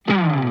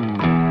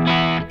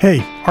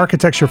Hey,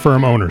 architecture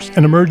firm owners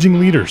and emerging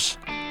leaders.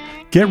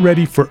 Get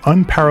ready for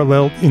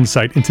unparalleled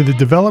insight into the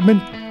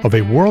development of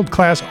a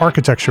world-class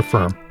architecture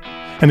firm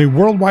and a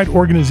worldwide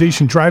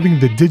organization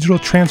driving the digital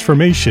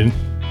transformation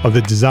of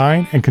the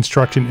design and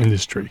construction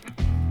industry.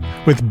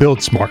 With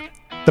Build Smart,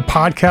 the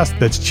podcast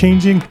that's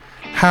changing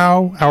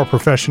how our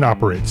profession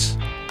operates.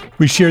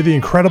 We share the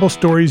incredible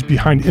stories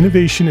behind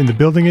innovation in the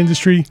building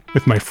industry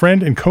with my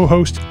friend and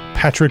co-host,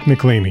 Patrick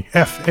McLamey,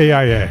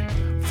 FAIA,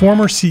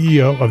 former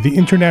CEO of the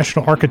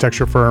international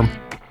architecture firm,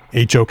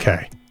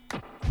 HOK.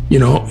 You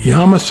know,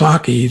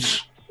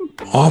 Yamasaki's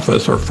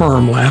office or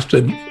firm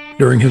lasted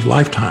during his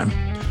lifetime.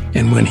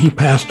 And when he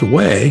passed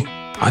away,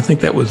 I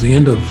think that was the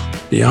end of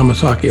the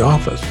Yamasaki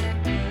office.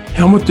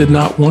 Helmut did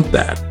not want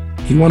that.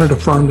 He wanted a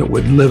firm that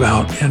would live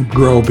out and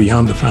grow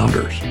beyond the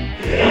founders.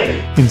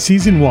 In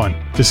Season 1,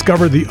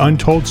 discover the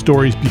untold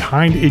stories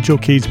behind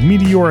HOK's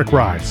meteoric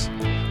rise,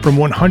 from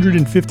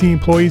 150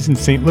 employees in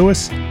St.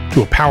 Louis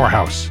to a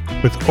powerhouse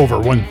with over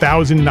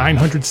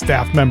 1,900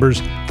 staff members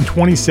and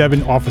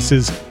 27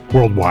 offices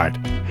worldwide.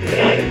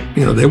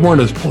 You know, they weren't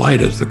as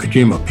polite as the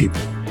Kojima people.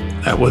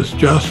 That was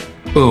just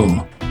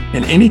boom.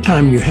 And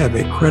anytime you have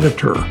a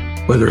creditor,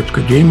 whether it's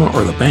Kojima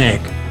or the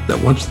bank, that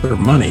wants their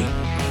money,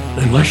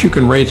 unless you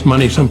can raise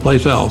money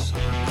someplace else,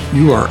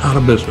 you are out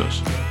of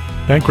business.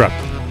 Bankrupt.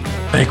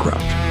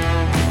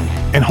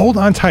 And hold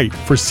on tight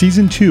for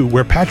Season 2,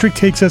 where Patrick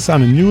takes us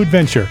on a new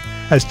adventure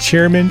as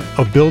chairman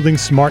of Building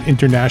Smart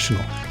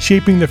International,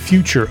 shaping the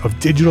future of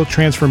digital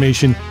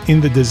transformation in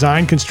the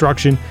design,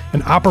 construction,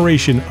 and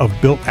operation of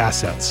built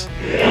assets.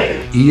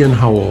 Ian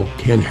Howell,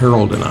 Ken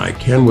Harold, and I,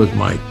 Ken was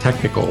my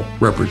technical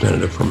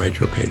representative from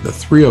HOK. The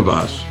three of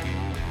us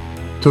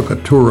took a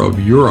tour of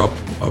Europe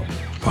of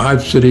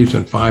 5 cities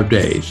in 5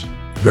 days.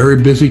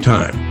 Very busy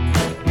time.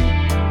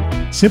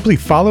 Simply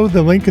follow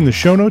the link in the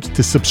show notes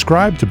to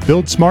subscribe to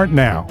Build Smart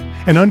now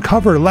and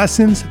uncover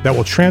lessons that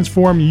will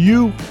transform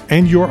you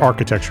and your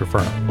architecture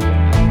firm.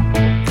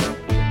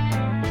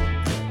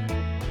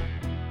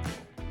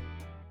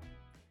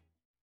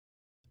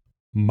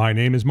 My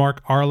name is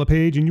Mark R.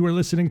 LePage, and you are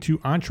listening to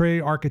Entree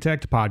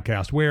Architect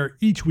Podcast, where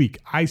each week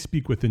I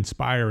speak with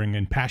inspiring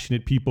and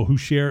passionate people who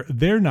share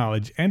their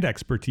knowledge and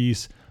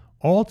expertise,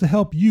 all to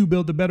help you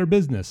build a better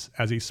business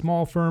as a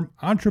small firm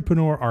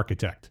entrepreneur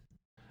architect.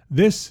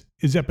 This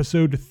is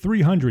episode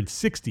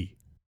 360,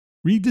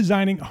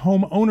 Redesigning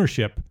Home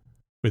Ownership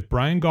with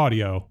Brian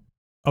Gaudio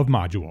of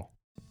Module.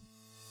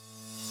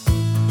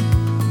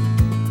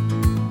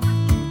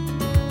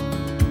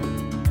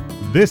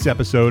 This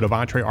episode of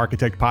Entree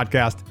Architect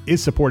Podcast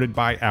is supported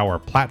by our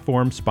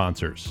platform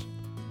sponsors.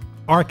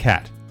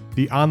 ARCAT,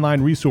 the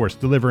online resource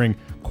delivering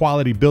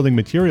quality building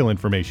material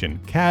information,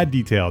 CAD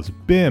details,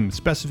 BIM,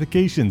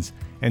 specifications,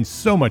 and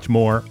so much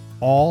more,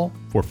 all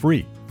for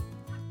free.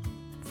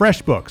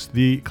 FreshBooks,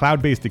 the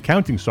cloud-based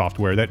accounting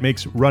software that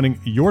makes running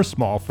your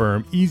small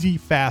firm easy,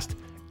 fast,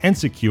 and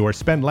secure.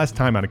 Spend less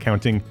time on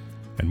accounting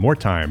and more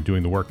time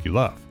doing the work you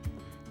love.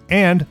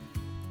 And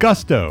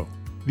Gusto,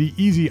 the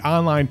easy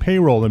online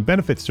payroll and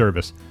benefits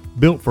service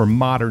built for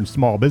modern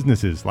small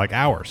businesses like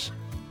ours.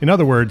 In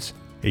other words,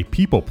 a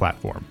people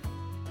platform.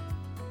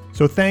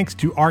 So thanks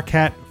to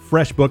ARCAT,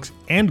 FreshBooks,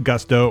 and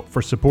Gusto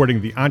for supporting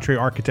the Entree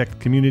Architect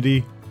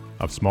community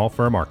of small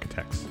firm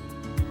architects.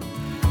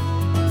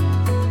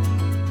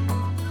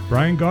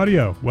 Brian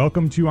Gaudio,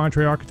 welcome to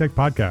Entree Architect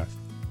Podcast.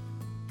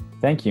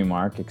 Thank you,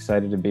 Mark.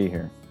 Excited to be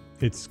here.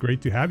 It's great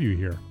to have you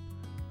here.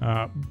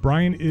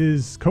 Brian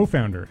is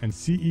co-founder and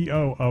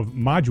CEO of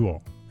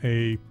Module,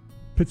 a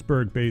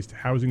Pittsburgh-based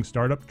housing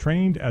startup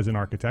trained as an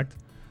architect.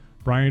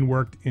 Brian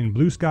worked in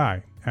Blue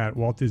Sky at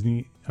Walt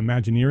Disney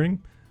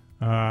Imagineering,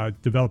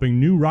 developing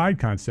new ride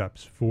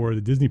concepts for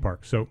the Disney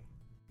park. So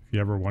if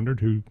you ever wondered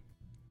who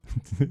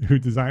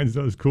designs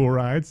those cool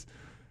rides,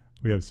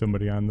 we have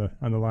somebody on the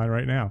line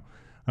right now.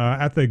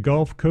 At the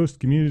Gulf Coast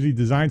Community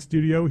Design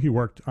Studio, he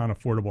worked on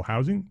affordable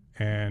housing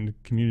and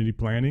community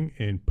planning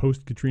in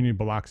post-Katrina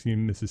Biloxi,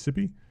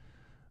 Mississippi.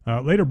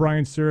 Later,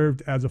 Brian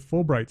served as a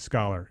Fulbright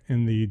Scholar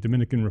in the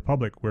Dominican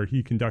Republic, where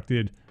he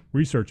conducted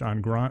research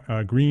on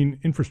green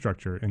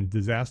infrastructure and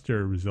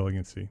disaster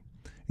resiliency.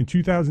 In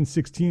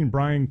 2016,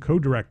 Brian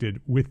co-directed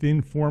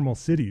Within Formal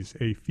Cities,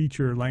 a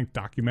feature-length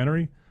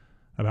documentary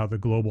about the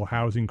global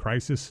housing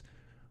crisis,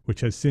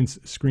 which has since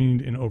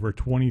screened in over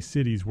 20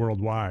 cities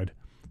worldwide.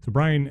 So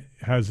Brian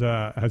has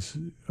a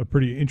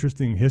pretty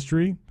interesting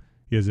history.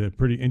 He has a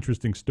pretty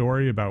interesting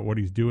story about what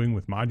he's doing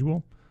with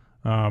Module.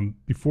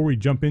 Before we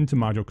jump into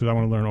Module, because I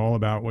want to learn all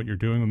about what you're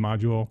doing with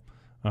Module,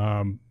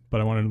 but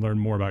I want to learn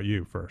more about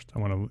you first. I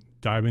want to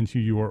dive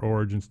into your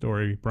origin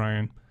story,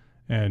 Brian,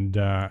 and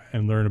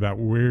learn about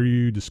where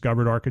you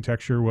discovered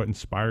architecture, what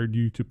inspired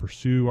you to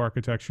pursue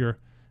architecture,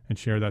 and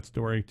share that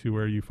story to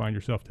where you find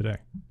yourself today.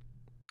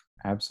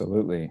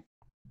 Absolutely.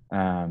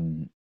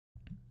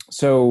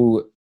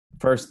 So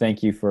first,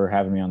 thank you for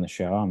having me on the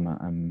show.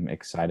 I'm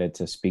excited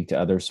to speak to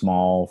other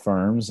small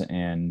firms,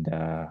 and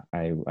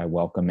I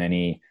welcome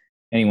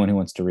anyone who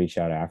wants to reach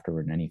out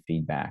afterward and any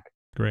feedback.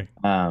 Great.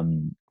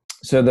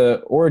 So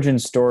the origin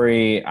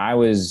story, I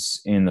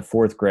was in the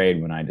fourth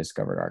grade when I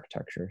discovered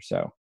architecture.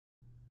 So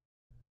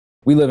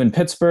we live in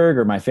Pittsburgh,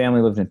 or my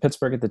family lived in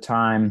Pittsburgh at the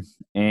time,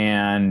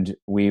 and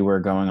we were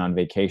going on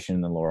vacation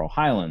in the Laurel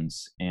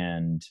Highlands.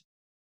 And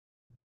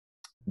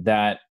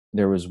that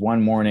there was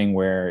one morning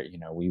where,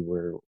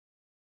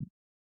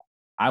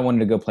 I wanted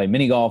to go play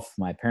mini golf.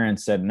 My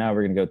parents said, no,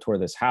 we're going to go tour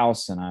this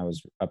house. And I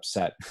was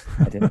upset.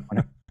 I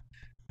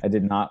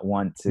did not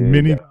want to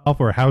Mini go. golf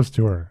or house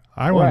tour?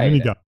 I want Right.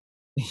 mini golf.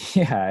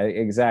 Yeah,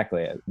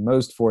 exactly.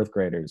 Most fourth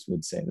graders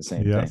would say the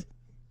same Yes.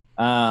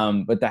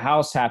 thing. But the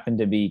house happened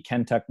to be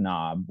Kentuck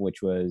Knob,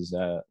 which was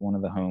one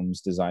of the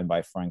homes designed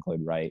by Frank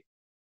Lloyd Wright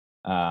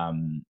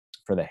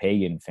for the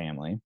Hagen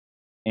family.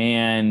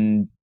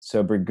 And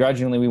so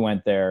begrudgingly we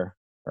went there,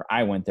 or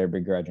I went there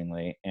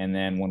begrudgingly. And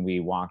then when we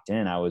walked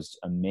in, I was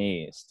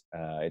amazed.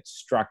 It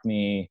struck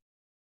me.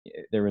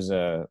 There's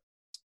a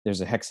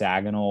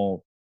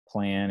hexagonal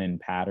plan and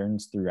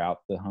patterns throughout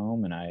the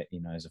home. And I,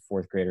 as a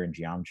fourth grader in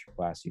geometry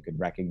class, you could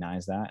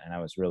recognize that. And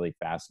I was really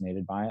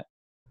fascinated by it.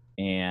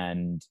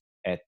 And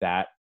at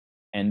that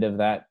end of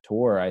that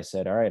tour, I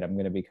said, all right, I'm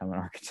going to become an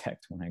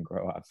architect when I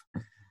grow up.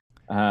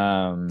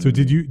 So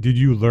did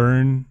you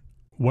learn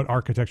what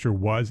architecture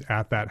was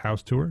at that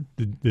house tour?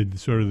 Did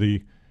sort of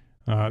the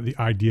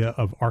idea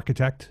of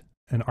architect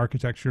and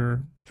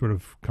architecture sort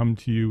of come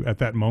to you at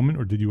that moment,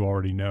 or did you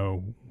already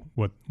know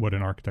what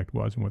an architect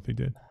was and what they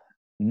did?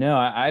 No,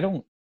 I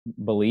don't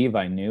believe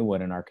I knew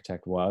what an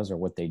architect was or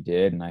what they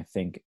did. And I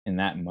think in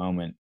that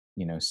moment,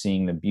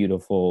 seeing the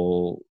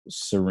beautiful,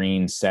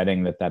 serene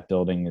setting that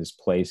building is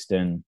placed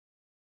in,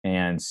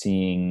 and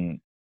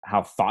seeing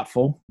how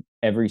thoughtful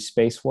every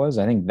space was,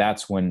 I think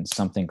that's when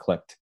something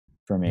clicked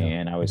for me,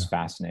 and I was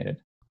fascinated.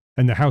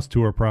 And the house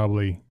tour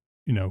probably,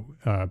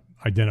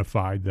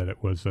 identified that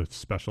it was a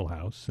special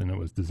house and it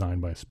was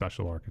designed by a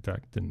special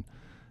architect, and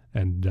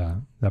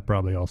that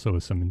probably also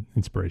was some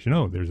inspiration.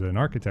 Oh, there's an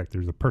architect.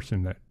 There's a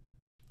person that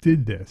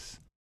did this.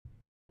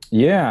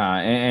 Yeah,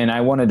 and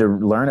I wanted to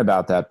learn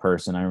about that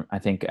person. I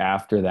think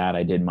after that,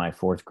 I did my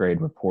fourth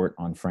grade report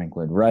on Frank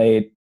Lloyd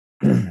Wright.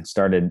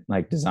 Started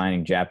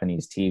designing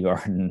Japanese tea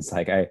gardens.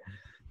 I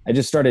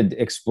just started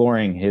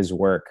exploring his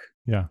work.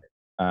 Yeah.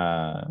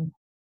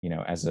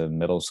 As a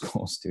middle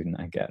school student,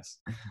 I guess,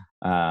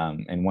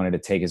 and wanted to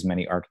take as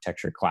many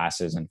architecture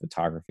classes and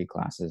photography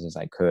classes as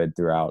I could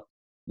throughout,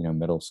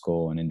 middle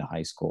school and into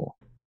high school.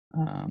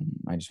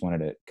 I just wanted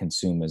to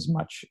consume as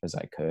much as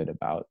I could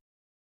about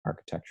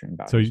architecture and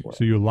about his work.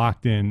 So you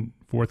locked in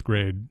fourth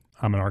grade.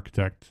 I'm an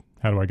architect.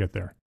 How do I get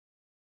there?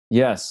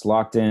 Yes,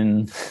 locked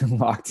in,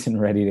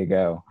 ready to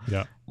go.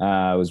 Yeah.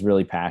 I was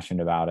really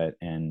passionate about it,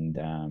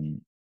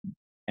 and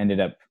ended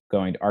up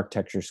going to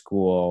architecture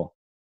school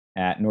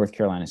at North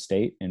Carolina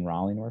State in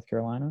Raleigh, North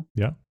Carolina.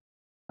 Yeah.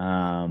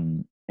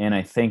 And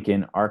I think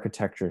in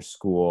architecture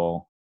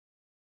school,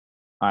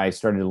 I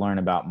started to learn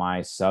about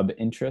my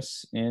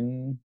sub-interests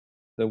in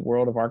the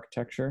world of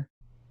architecture,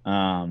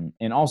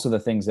 and also the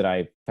things that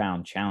I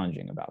found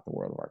challenging about the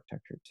world of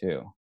architecture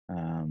too.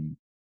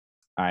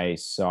 I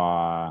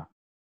saw,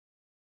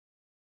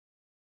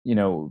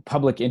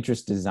 public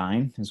interest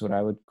design is what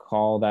I would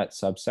call that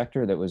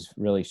subsector that was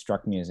really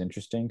struck me as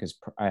interesting, because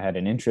I had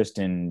an interest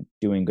in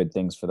doing good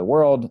things for the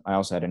world. I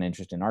also had an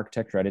interest in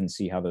architecture. I didn't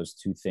see how those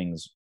two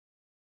things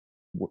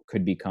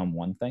could become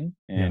one thing.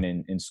 And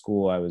in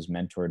school, I was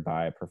mentored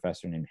by a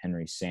professor named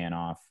Henry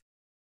Sanoff,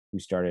 who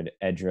started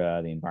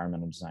EDRA, the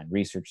Environmental Design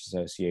Research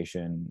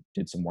Association,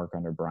 did some work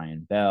under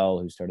Brian Bell,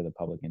 who started the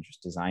Public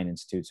Interest Design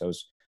Institute. So I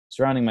was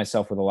surrounding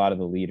myself with a lot of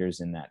the leaders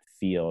in that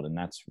field, and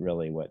that's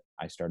really what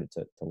I started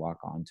to lock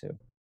onto.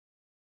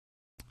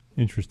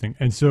 Interesting.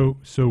 And so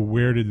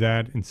where did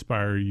that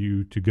inspire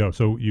you to go?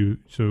 So you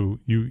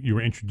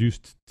were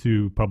introduced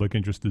to public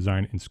interest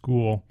design in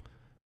school.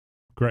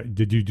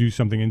 Did you do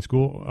something in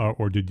school,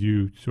 or did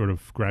you sort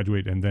of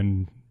graduate and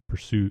then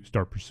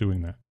start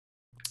pursuing that?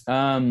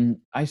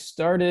 I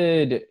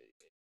started.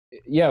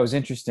 Yeah, it was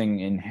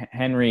interesting. And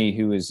Henry,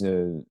 who is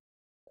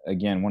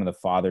again one of the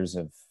fathers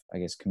of, I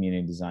guess,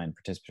 community design,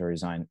 participatory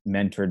design,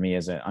 mentored me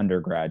as an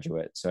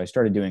undergraduate. So I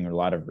started doing a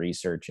lot of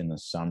research in the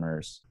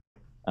summers.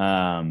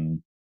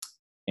 And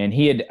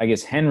he had, I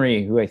guess,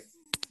 Henry, who I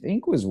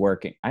think was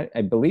working,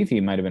 I believe he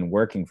might have been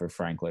working for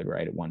Frank Lloyd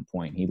Wright at one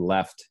point. He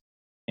left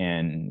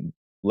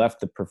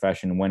the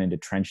profession and went into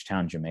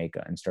Trenchtown,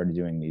 Jamaica, and started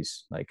doing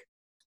these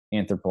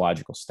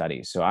anthropological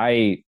studies. So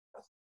I,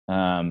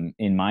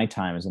 in my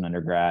time as an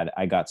undergrad,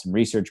 I got some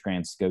research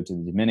grants to go to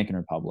the Dominican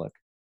Republic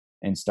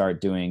and start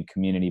doing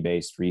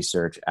community-based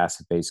research,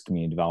 asset-based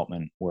community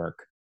development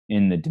work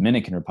in the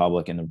Dominican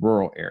Republic in the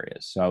rural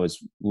areas. So I was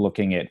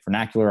looking at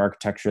vernacular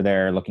architecture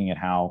there, looking at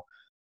how,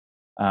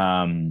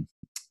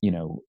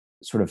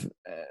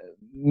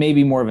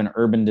 maybe more of an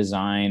urban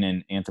design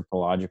and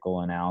anthropological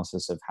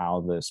analysis of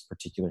how this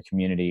particular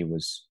community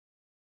was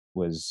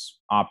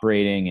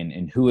operating,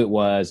 and who it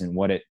was, and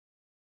what it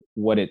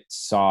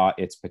saw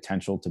its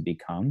potential to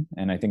become.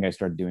 And I think I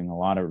started doing a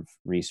lot of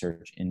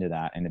research into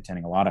that and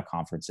attending a lot of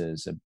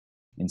conferences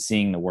and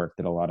seeing the work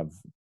that a lot of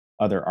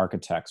other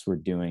architects were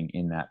doing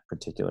in that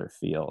particular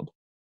field,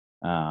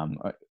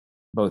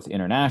 both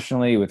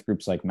internationally with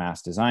groups like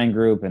Mass Design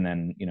Group, and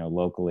then,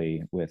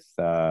 locally with,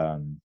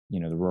 the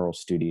Rural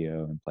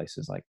Studio and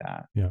places like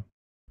that. Yeah.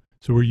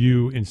 So were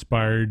you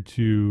inspired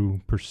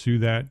to pursue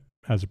that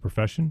as a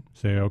profession?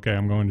 Say, okay,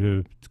 I'm going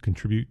to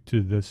contribute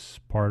to this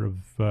part of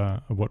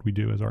what we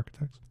do as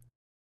architects?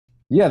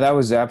 Yeah, that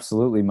was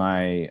absolutely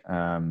my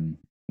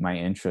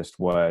interest.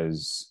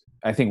 Was,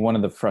 I think, one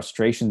of the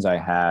frustrations I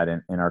had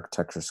in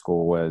architecture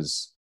school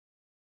was,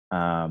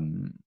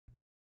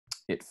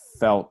 it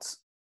felt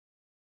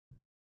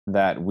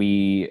that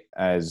we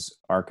as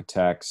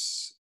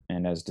architects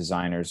and as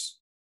designers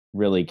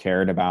really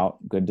cared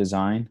about good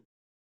design,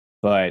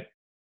 but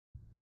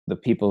the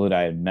people that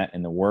I had met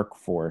in the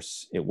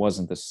workforce, it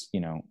wasn't this,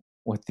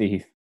 what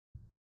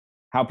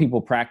how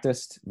people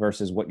practiced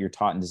versus what you're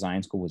taught in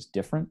design school was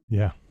different.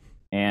 Yeah.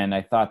 And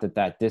I thought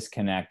that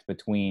disconnect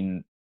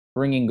between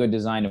bringing good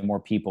design to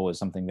more people is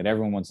something that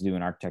everyone wants to do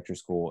in architecture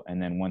school.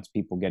 And then once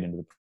people get into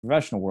the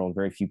professional world,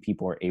 very few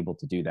people are able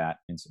to do that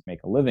and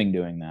make a living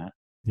doing that.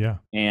 Yeah.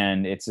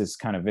 And it's this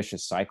kind of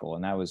vicious cycle.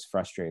 And that was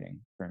frustrating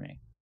for me.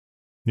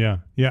 Yeah.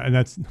 Yeah. And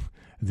that's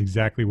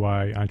exactly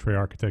why Entree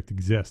Architect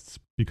exists,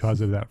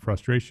 because of that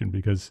frustration.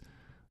 Because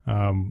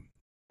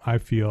I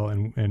feel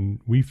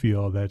and we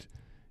feel that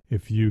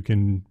if you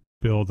can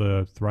build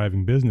a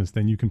thriving business,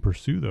 then you can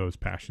pursue those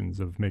passions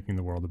of making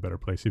the world a better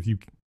place. If you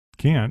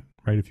can't,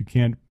 right? If you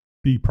can't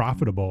be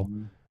profitable,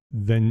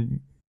 then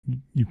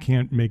you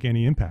can't make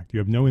any impact. You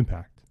have no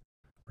impact,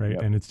 right?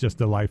 Yep. And it's just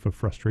a life of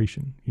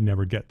frustration. You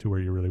never get to where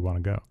you really want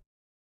to go.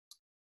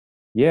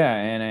 Yeah.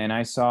 And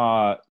I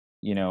saw,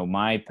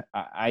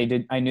 I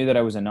knew that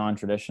I was a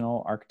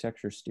non-traditional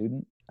architecture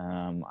student.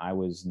 I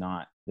was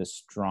not the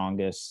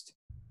strongest.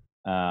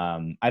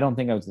 I don't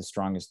think I was the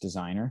strongest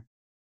designer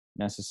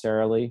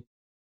necessarily.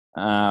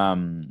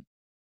 But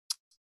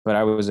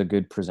I was a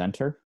good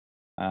presenter.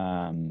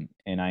 And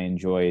I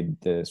enjoyed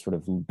the sort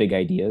of big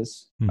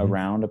ideas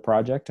around a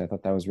project. I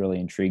thought that was really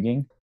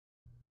intriguing.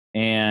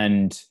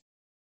 And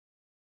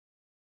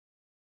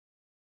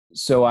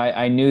so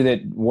I knew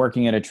that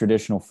working at a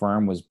traditional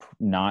firm was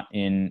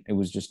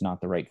just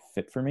not the right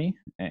fit for me.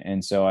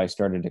 And so I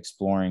started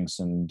exploring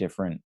some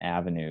different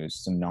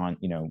avenues,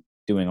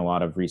 doing a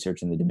lot of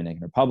research in the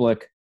Dominican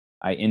Republic.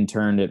 I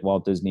interned at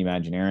Walt Disney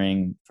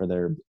Imagineering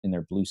in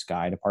their Blue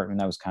Sky department.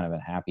 That was kind of a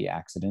happy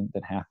accident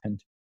that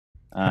happened.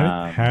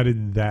 How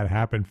did that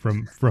happen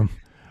from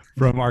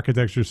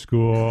architecture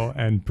school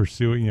and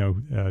pursuing,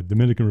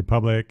 Dominican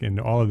Republic and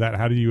all of that?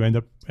 How did you end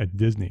up at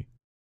Disney?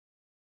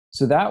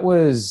 So that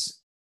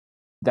was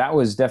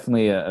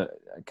definitely a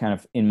kind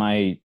of, in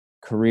my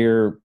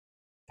career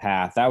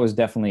path, that was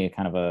definitely a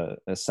kind of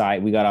a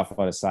side. We got off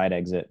on a side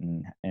exit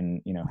and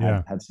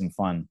had some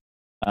fun.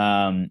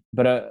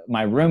 But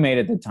my roommate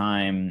at the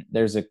time,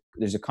 there's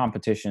a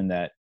competition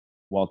that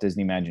Walt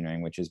Disney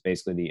Imagineering, which is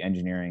basically the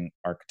engineering,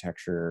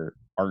 architecture,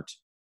 art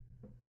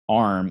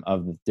arm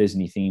of the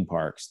Disney theme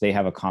parks. They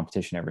have a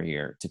competition every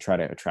year to try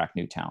to attract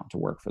new talent to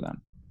work for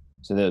them.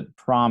 So the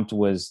prompt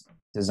was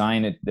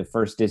design the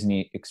first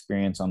Disney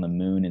experience on the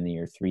moon in the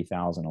year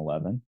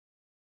 3011.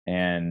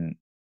 And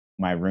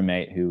my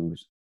roommate, who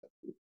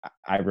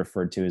I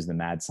referred to as the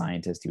mad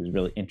scientist, he was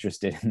really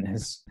interested in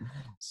this.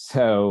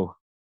 So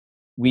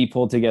we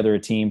pulled together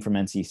a team from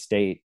NC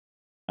State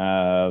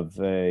of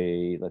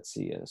we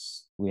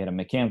had a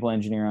mechanical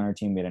engineer on our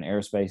team, we had an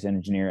aerospace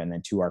engineer, and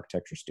then 2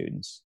 architecture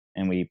students.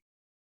 And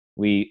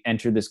we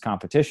entered this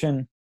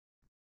competition,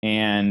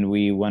 and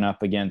we went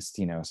up against,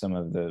 some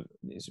of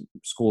these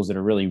schools that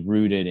are really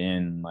rooted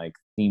in like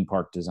theme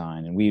park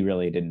design. And we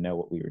really didn't know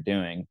what we were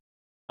doing.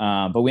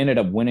 But we ended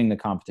up winning the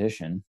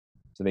competition.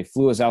 So they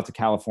flew us out to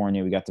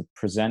California. We got to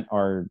present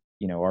our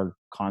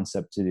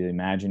concept to the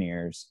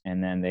Imagineers,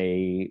 and then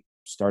they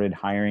started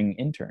hiring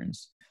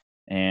interns.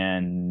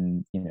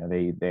 And,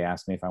 they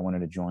asked me if I wanted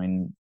to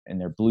join in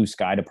their Blue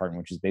Sky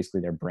department, which is basically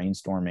they're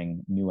brainstorming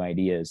new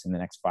ideas in the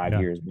next 5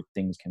 years. What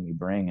things can we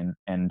bring?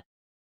 And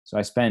so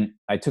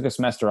I took a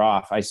semester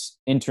off. I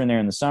interned there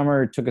in the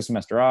summer, took a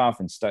semester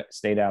off, and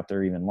stayed out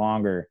there even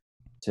longer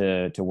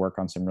to work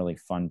on some really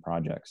fun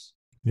projects.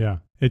 Yeah.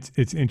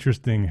 It's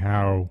interesting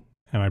how,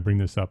 and I bring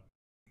this up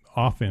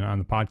often on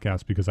the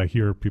podcast because I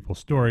hear people's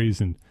stories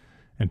and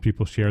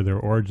people share their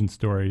origin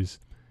stories.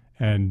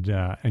 And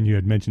you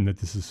had mentioned that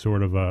this is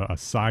sort of a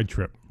side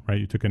trip, right?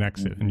 You took an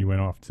exit and you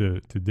went off to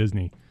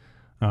Disney.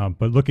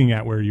 But looking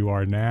at where you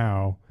are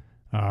now,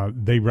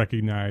 they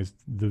recognized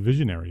the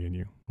visionary in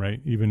you,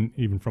 right?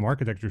 Even from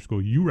architecture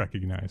school, you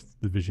recognized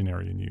the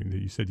visionary in you.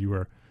 That you said you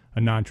were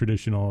a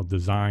non-traditional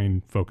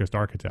design-focused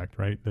architect,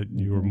 right? That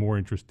you were more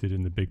interested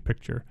in the big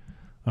picture.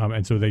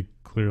 And so they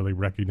clearly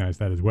recognized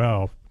that as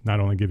well, not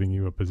only giving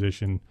you a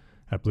position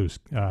at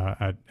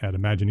at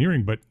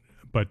Imagineering, but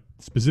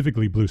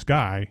specifically Blue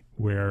Sky,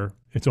 where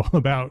it's all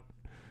about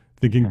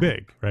thinking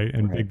big, right?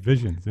 And big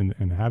visions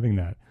and having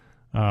that,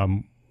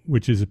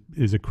 which is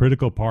a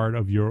critical part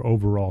of your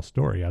overall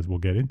story, as we'll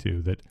get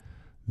into,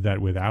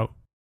 that without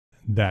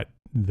that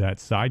that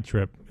side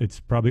trip, it's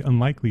probably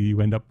unlikely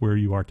you end up where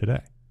you are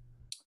today.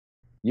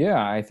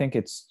 Yeah, I think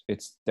it's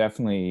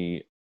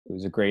definitely, it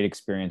was a great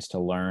experience to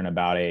learn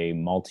about a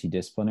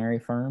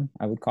multidisciplinary firm,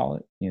 I would call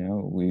it. You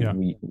know, Yeah.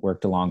 we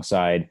worked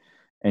alongside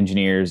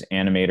engineers,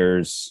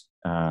 animators,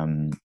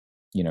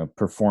 you know,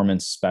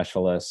 performance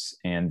specialists,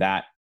 and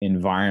that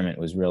environment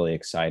was really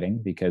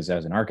exciting because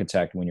as an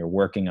architect, when you're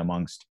working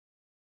amongst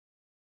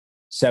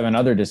 7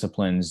 other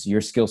disciplines,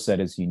 your skill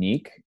set is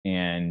unique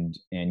and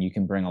you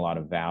can bring a lot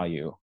of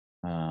value.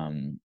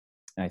 Um,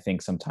 I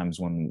think sometimes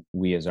when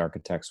we as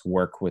architects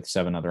work with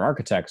 7 other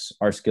architects,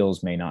 our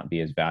skills may not be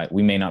as valuable.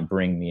 We may not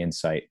bring the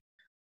insight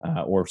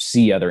or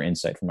see other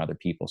insight from other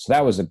people. So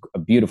that was a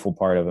beautiful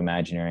part of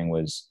Imagineering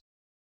was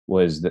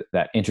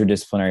that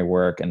interdisciplinary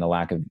work and the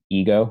lack of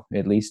ego,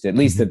 at least at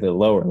the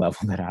lower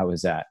level that I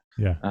was at,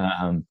 Yeah.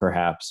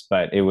 perhaps.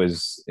 But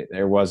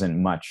there wasn't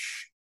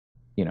much,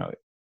 you know.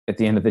 At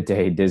the end of the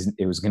day, Disney,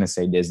 it was going to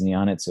say Disney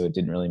on it, so it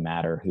didn't really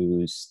matter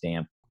whose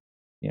stamp.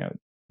 You know,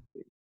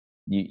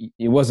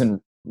 it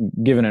wasn't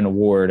given an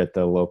award at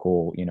the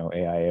local, you know,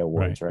 AIA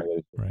awards, right?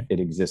 Right. It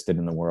existed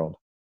in the world.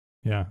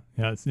 Yeah,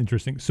 it's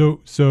interesting.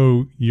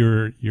 So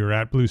you're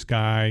at Blue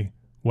Sky.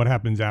 What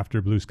happens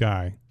after Blue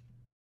Sky?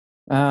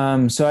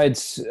 So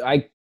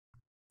I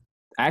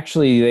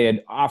actually, they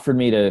had offered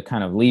me to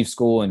kind of leave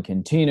school and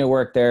continue to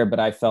work there, but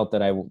I felt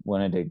that I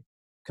wanted to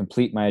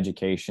complete my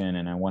education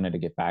and I wanted to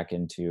get back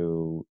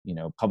into, you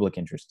know, public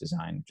interest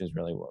design, which is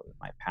really what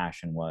my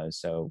passion was.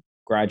 So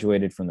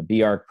graduated from the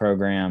BArch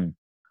program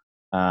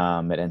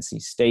at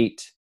NC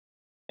State,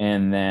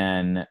 and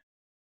then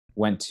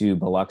went to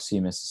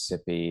Biloxi,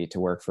 Mississippi to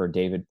work for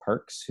David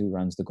Perks, who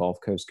runs the Gulf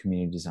Coast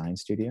Community Design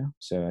Studio.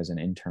 So as an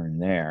intern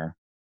there,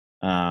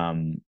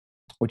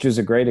 which was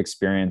a great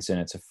experience. And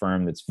it's a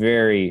firm that's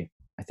very,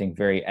 I think,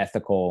 very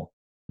ethical,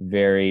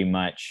 very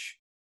much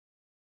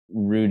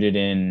rooted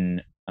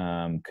in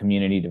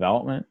community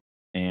development,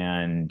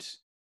 and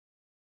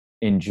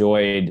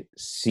enjoyed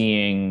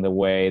seeing the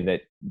way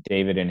that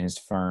David and his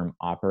firm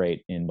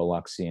operate in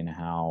Biloxi and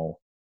how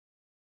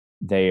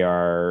they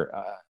are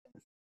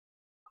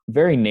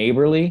very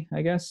neighborly,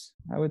 I guess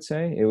I would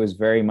say. It was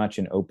very much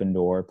an open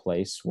door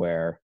place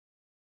where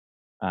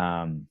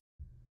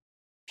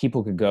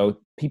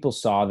people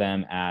saw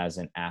them as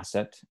an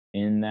asset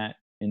in that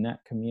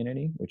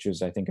community, which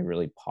is, I think, a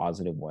really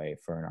positive way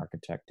for an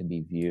architect to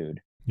be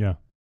viewed. Yeah.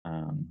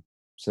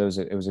 So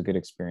it was a good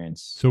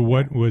experience. So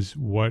what was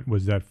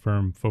that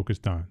firm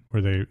focused on?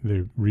 Were they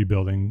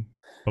rebuilding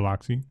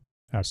Biloxi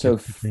after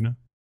Katrina?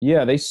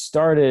 Yeah, they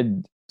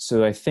started.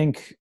 So I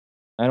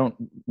don't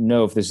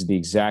know if this is the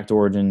exact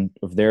origin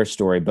of their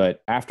story,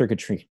 but after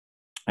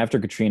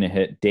Katrina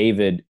hit,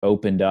 David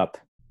opened up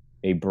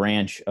a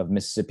branch of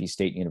Mississippi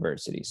State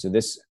University. So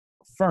this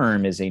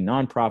firm is a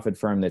nonprofit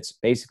firm that's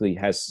basically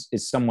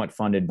is somewhat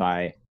funded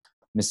by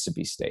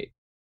Mississippi State.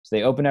 So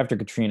they opened after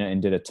Katrina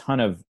and did a ton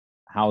of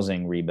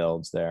housing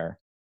rebuilds there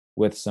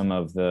with some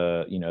of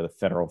the, you know, the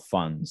federal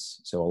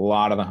funds. So a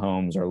lot of the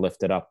homes are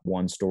lifted up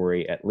 1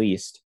 story at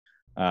least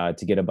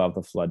to get above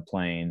the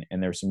floodplain.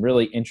 And there's some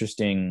really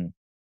interesting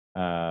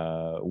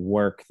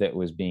work that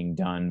was being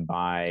done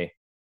by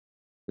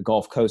the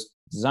Gulf Coast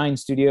Design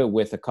Studio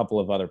with a couple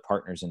of other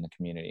partners in the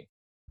community.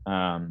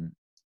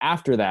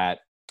 After that,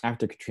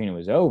 after Katrina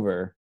was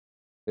over,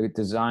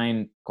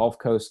 the Gulf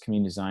Coast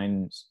Community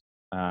Design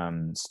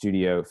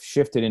Studio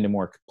shifted into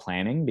more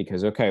planning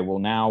because, okay, well,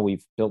 now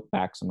we've built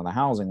back some of the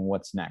housing.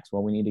 What's next?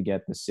 Well, we need to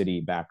get the city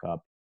back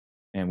up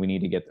and we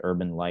need to get the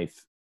urban life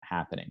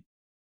happening.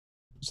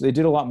 So they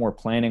did a lot more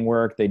planning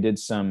work. They did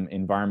some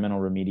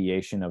environmental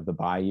remediation of the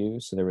bayou.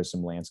 So there was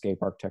some landscape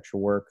architecture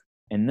work.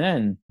 And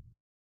then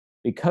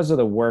because of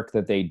the work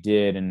that they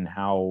did and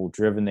how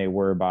driven they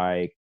were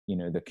by, you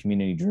know, the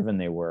community driven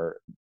they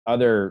were,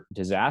 other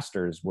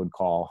disasters would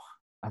call,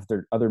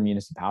 other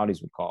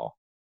municipalities would call.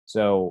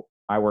 So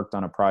I worked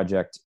on a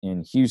project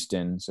in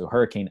Houston. So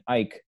Hurricane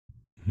Ike,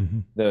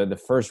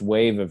 the first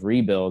wave of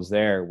rebuilds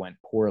there went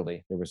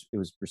poorly. It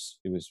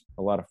was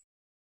a lot of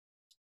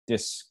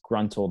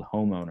disgruntled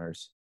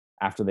homeowners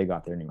after they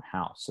got their new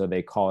house. So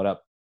they called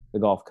up the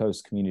Gulf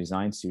Coast Community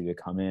Design Studio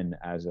to come in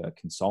as a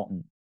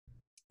consultant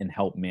and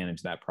help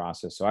manage that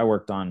process. So I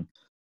worked on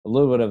a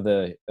little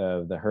bit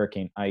of the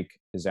Hurricane Ike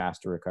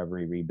disaster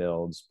recovery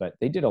rebuilds, but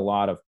they did a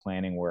lot of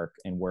planning work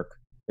and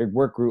their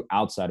work grew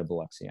outside of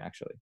Biloxi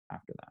actually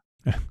after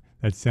that.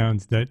 That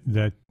sounds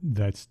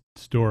that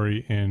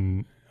story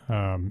in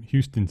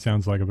Houston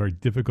sounds like a very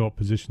difficult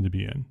position to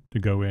be in, to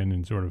go in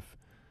and sort of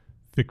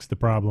fix the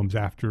problems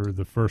after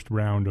the first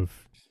round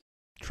of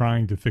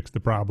trying to fix the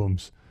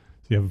problems.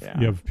 So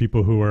you have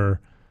people who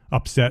are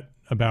upset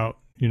about,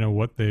 you know,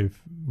 what they've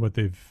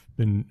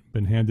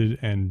been handed,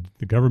 and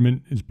the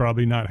government is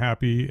probably not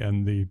happy,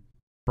 and the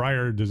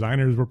prior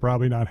designers were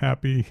probably not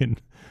happy, and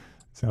it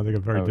sounds like a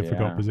very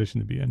difficult position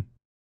to be in.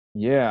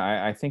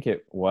 Yeah, I think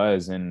it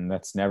was, and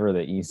that's never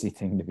the easy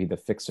thing, to be the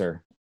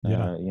fixer, you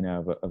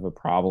know, of a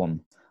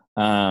problem.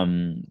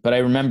 But I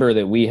remember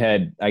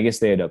that I guess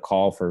they had a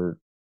call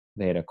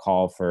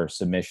for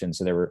submission.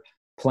 So there were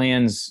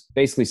plans,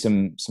 basically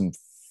some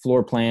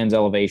floor plans,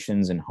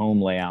 elevations, and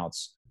home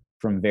layouts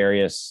from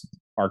various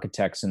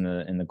architects in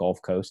the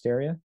Gulf Coast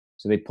area.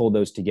 So they pulled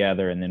those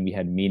together, and then we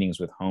had meetings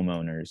with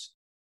homeowners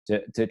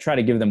to try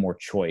to give them more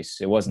choice.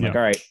 It wasn't like,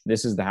 all right,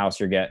 this is the house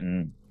you're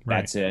getting,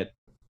 that's it.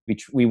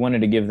 We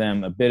wanted to give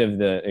them a bit of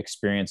the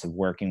experience of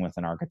working with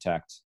an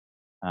architect,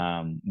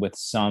 with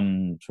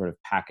some sort of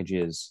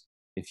packages,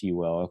 if you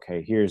will.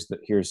 Okay, here's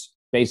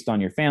based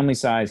on your family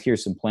size,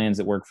 here's some plans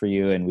that work for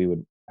you, and we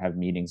would have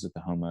meetings with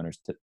the homeowners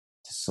to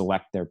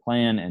select their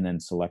plan and then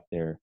select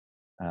their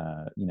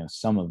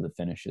some of the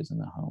finishes in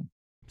the home.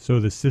 So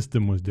the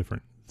system was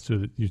different. So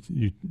that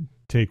you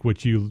take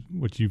what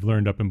you've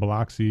learned up in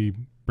Biloxi,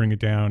 bring it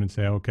down, and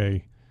say,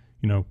 okay,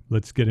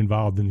 let's get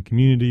involved in the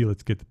community.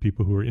 Let's get the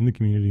people who are in the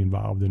community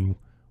involved in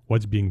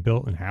what's being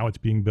built and how it's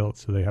being built,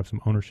 so they have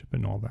some ownership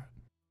and all that.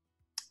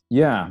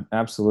 Yeah,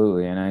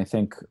 absolutely. And I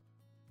think,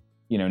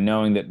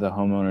 knowing that the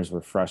homeowners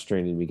were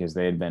frustrated because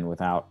they had been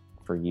without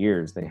for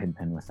years, they had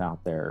been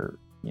without their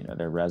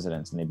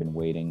residents, and they've been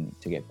waiting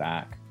to get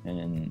back.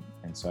 And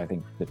so I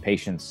think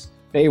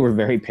they were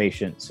very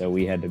patient. So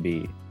we had to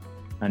be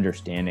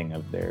understanding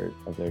of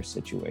their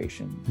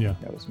situation. Yeah,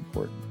 that was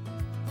important.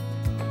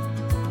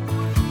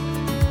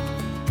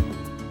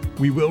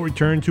 We will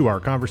return to our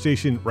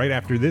conversation right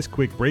after this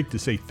quick break to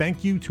say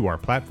thank you to our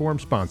platform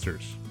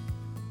sponsors,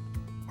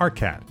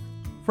 ARCAT,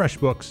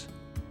 FreshBooks,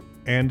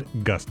 and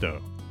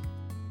Gusto.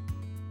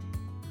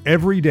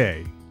 Every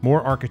day,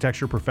 more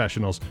architecture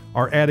professionals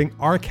are adding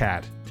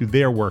ARCAT to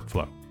their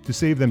workflow to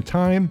save them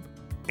time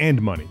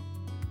and money.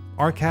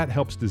 ARCAT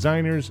helps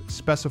designers,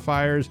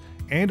 specifiers,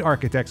 and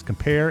architects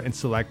compare and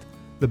select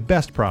the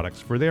best products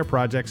for their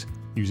projects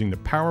using the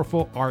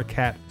powerful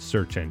ARCAT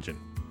search engine.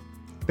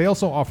 They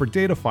also offer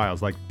data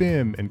files like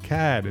BIM and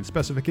CAD and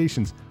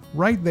specifications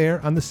right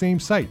there on the same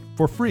site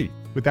for free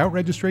without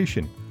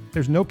registration.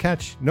 There's no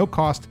catch, no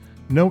cost,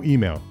 no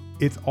email.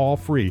 It's all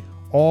free.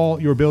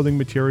 All your building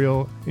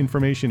material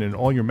information and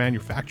all your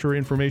manufacturer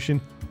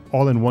information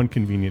all in one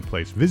convenient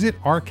place. Visit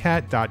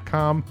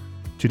arcat.com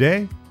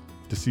today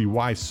to see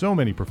why so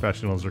many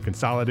professionals are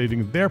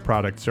consolidating their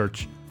product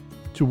search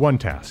to one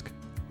task.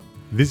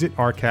 Visit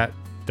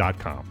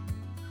arcat.com.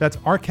 That's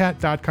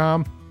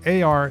arcat.com,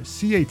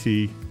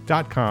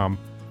 ARCAT.com.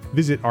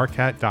 Visit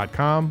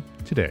arcat.com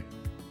today.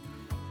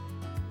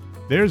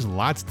 There's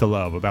lots to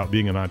love about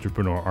being an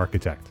entrepreneur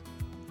architect,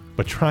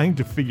 but trying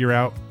to figure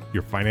out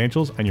your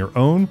financials on your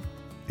own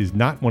is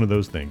not one of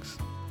those things.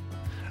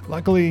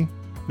 Luckily,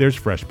 there's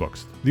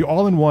FreshBooks, the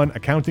all-in-one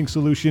accounting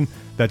solution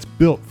that's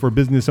built for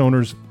business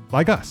owners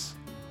like us.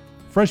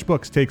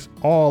 FreshBooks takes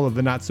all of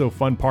the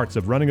not-so-fun parts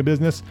of running a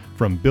business,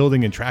 from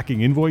building and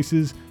tracking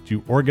invoices,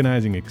 to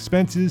organizing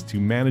expenses, to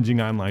managing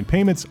online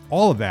payments,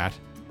 all of that,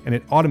 and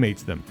it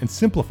automates them and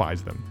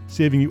simplifies them,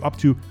 saving you up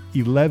to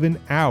 11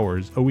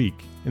 hours a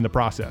week in the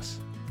process.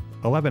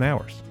 11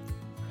 hours.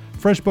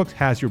 FreshBooks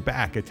has your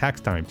back at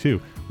tax time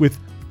too, with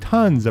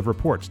tons of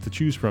reports to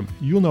choose from.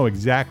 You'll know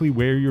exactly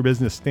where your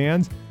business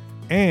stands,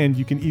 and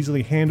you can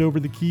easily hand over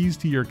the keys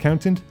to your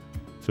accountant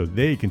so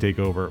they can take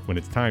over when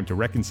it's time to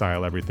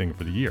reconcile everything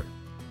for the year.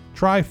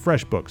 Try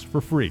FreshBooks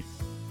for free,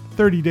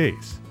 30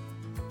 days.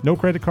 No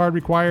credit card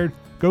required.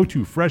 Go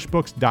to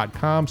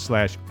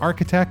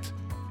freshbooks.com/architect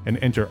and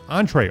enter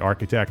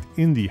EntreArchitect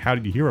in the How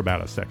Did You Hear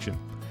About Us section.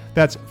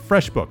 That's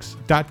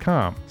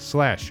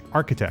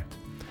freshbooks.com/architect.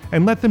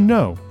 And let them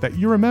know that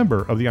you're a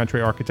member of the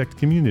EntreArchitect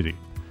community.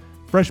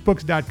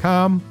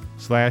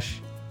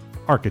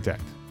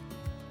 freshbooks.com/architect.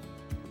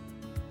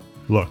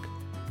 Look,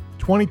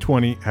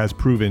 2020 has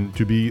proven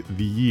to be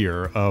the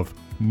year of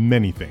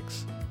many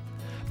things.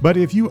 But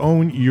if you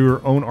own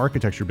your own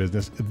architecture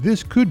business,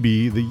 this could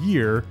be the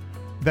year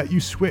that you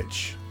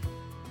switch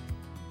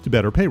to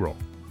better payroll.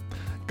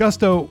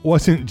 Gusto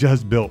wasn't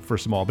just built for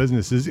small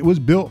businesses, it was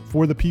built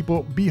for the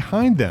people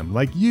behind them,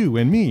 like you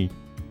and me.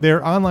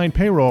 Their online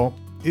payroll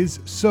is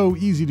so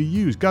easy to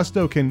use.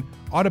 Gusto can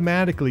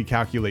automatically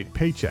calculate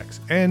paychecks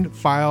and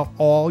file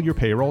all your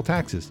payroll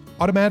taxes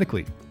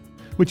automatically,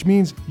 which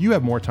means you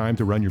have more time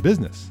to run your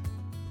business.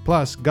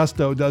 Plus,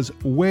 Gusto does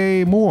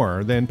way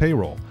more than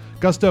payroll.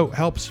 Gusto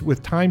helps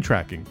with time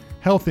tracking,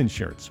 health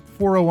insurance,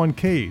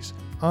 401ks,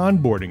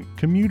 onboarding,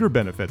 commuter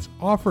benefits,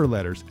 offer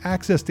letters,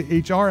 access to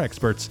HR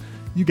experts.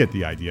 You get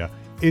the idea.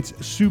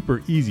 It's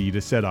super easy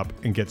to set up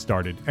and get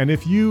started. And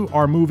if you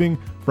are moving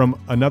from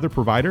another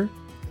provider,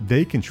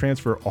 they can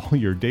transfer all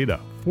your data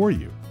for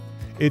you.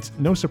 It's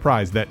no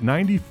surprise that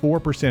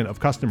 94% of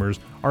customers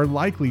are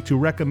likely to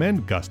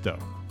recommend Gusto.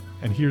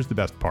 And here's the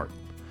best part.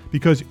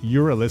 Because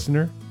you're a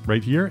listener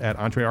right here at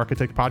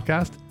EntreArchitect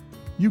Podcast,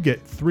 you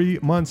get 3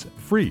 months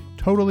free,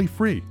 totally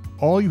free.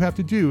 All you have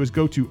to do is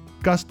go to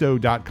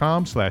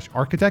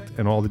gusto.com/architect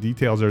and all the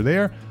details are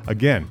there.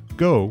 Again,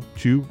 go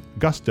to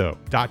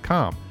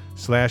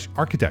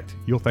gusto.com/architect.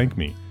 You'll thank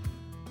me.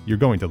 You're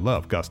going to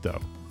love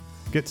Gusto.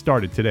 Get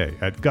started today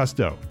at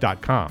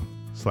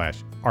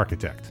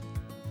gusto.com/architect.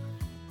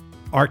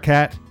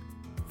 ARCAT,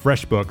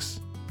 FreshBooks,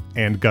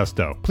 and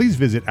Gusto. Please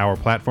visit our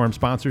platform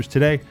sponsors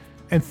today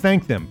and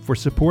thank them for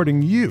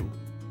supporting you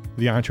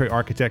the Entre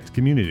Architect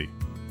community.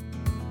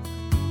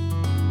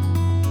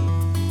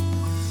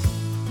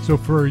 So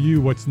for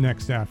you, what's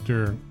next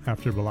after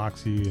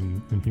Biloxi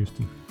in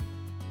Houston?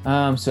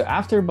 So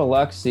after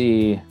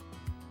Biloxi,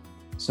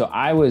 so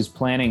I was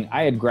planning,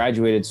 I had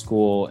graduated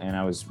school and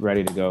I was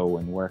ready to go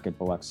and work at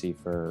Biloxi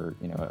for,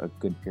 a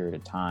good period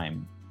of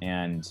time.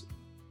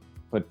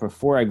 But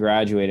before I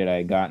graduated, I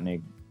had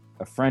gotten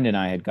a friend and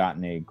I had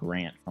gotten a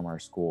grant from our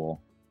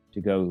school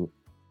to go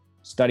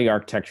study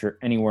architecture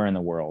anywhere in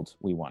the world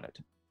we wanted.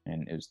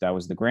 And that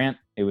was the grant.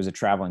 It was a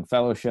traveling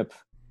fellowship.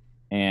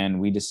 And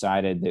we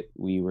decided that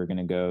we were going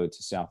to go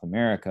to South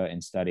America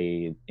and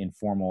study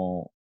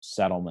informal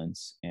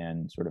settlements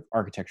and sort of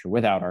architecture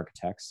without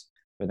architects,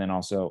 but then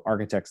also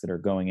architects that are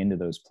going into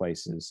those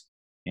places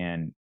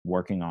and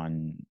working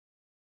on,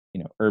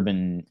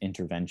 urban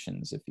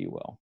interventions, if you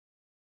will.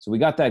 So we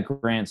got that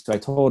grant. So I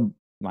told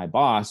my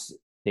boss,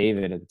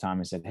 David, at the time,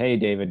 I said, "Hey,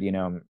 David,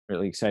 I'm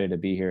really excited to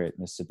be here at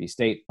Mississippi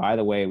State. By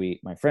the way,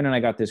 my friend and I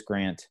got this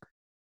grant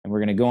and we're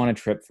going to go on a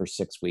trip for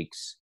 6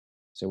 weeks.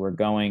 So we're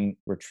going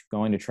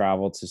to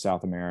travel to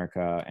South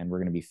America and we're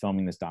going to be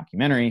filming this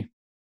documentary.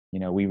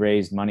 We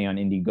raised money on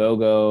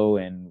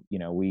Indiegogo and,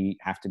 we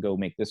have to go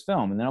make this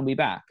film and then I'll be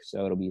back.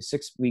 So it'll be a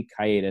 6-week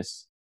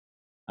hiatus."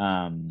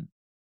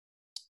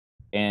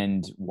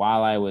 And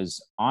while I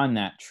was on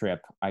that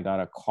trip, I got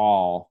a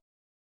call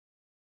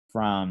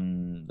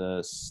from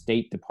the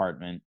State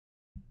Department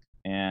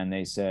and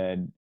they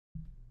said,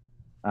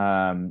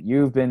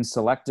 you've been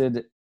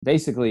selected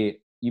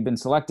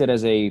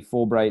as a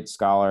Fulbright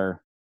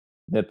scholar.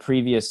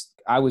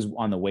 I was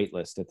on the wait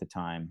list at the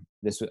time.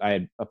 I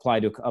had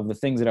applied to, of the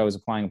things that I was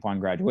applying upon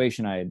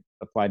graduation, I had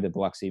applied to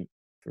Biloxi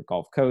for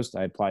Gulf Coast.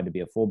 I applied to be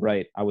a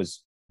Fulbright. I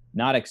was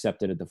not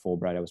accepted at the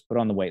Fulbright. I was put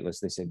on the wait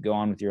list. They said, go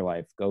on with your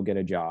life, go get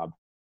a job.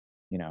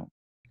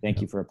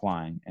 Thank you for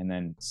applying. And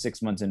then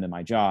 6 months into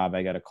my job,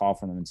 I got a call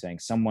from them and saying,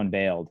 someone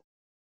bailed.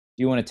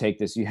 Do you want to take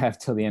this? You have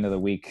till the end of the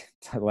week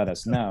to let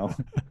us know.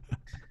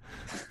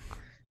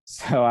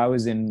 So I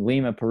was in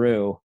Lima,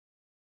 Peru,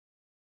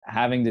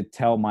 having to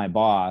tell my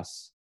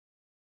boss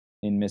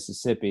in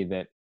Mississippi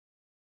that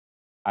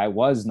I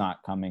was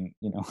not coming,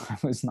 I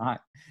was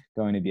not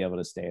going to be able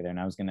to stay there. And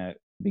I was going to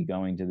be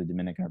going to the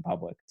Dominican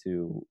Republic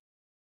to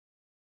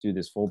do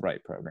this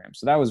Fulbright program.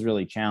 So that was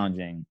really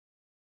challenging.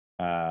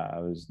 I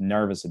was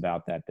nervous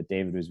about that, but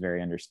David was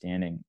very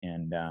understanding.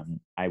 And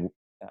I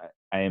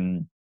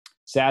am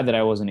sad that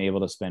I wasn't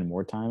able to spend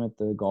more time at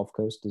the Gulf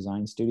Coast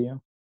Design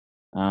Studio.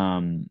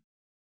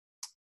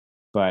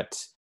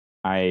 But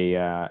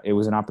it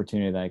was an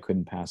opportunity that I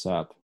couldn't pass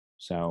up.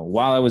 So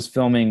while I was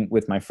filming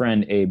with my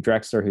friend Abe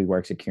Drexler, who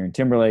works at Kieran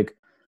Timberlake,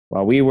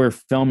 while we were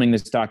filming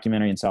this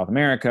documentary in South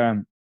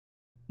America,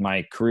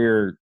 my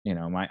career,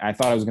 I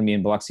thought I was going to be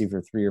in Biloxi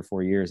for 3 or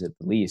 4 years at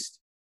the least.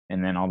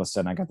 And then all of a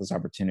sudden I got this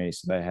opportunity,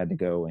 so that I had to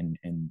go and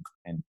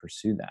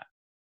pursue that.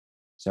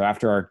 So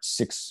after our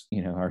 6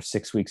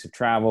 weeks of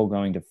travel,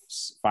 going to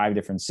 5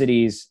 different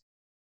cities,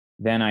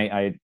 then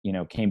I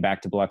came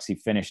back to Biloxi,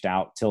 finished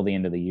out till the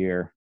end of the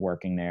year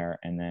working there,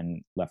 and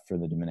then left for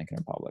the Dominican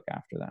Republic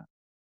after that.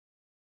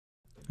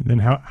 And then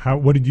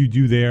what did you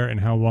do there, and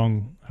how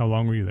long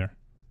were you there?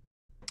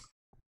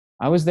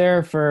 I was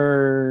there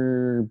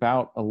for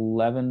about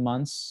 11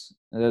 months.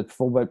 The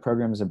Fulbright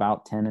program is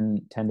about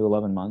 10 to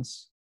 11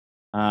 months.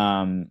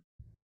 And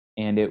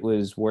it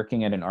was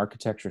working at an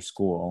architecture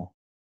school,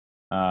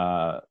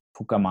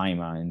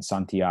 Pucamaima in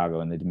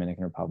Santiago in the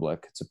Dominican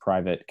Republic. It's a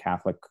private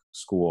Catholic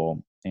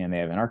school, and they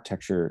have an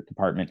architecture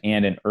department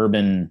and an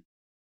urban,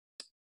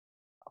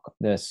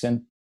 it was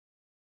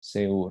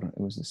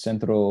the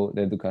Centro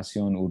de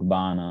Educación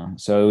Urbana.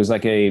 So it was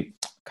like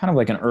kind of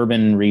like an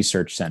urban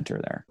research center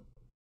there.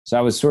 So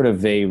I was sort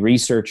of a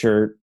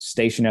researcher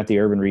stationed at the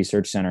Urban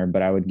Research Center,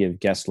 but I would give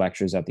guest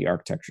lectures at the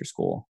architecture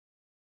school.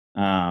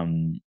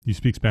 You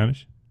speak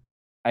Spanish?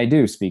 I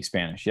do speak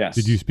Spanish, yes.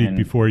 Did you speak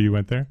before you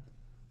went there?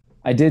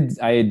 I did.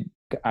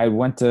 I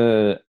went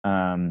to,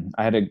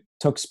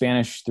 took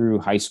Spanish through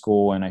high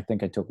school, and I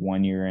think I took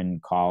 1 year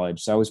in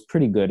college. So I was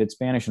pretty good at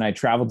Spanish, and I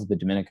traveled to the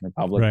Dominican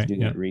Republic to do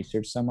that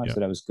research so much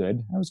that I was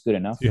good. I was good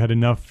enough. You had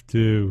enough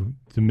to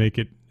make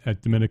it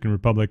at Dominican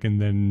Republic,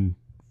 and then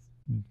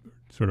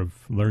sort of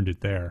learned it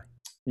there.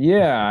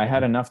 Yeah, I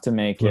had enough to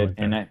make it.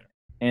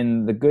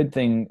 And the good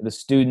thing, the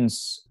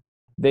students,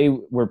 they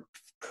were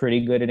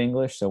pretty good at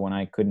English. So when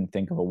I couldn't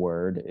think of a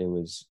word, it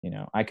was,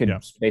 I could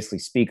basically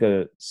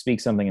speak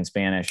something in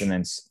Spanish and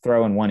then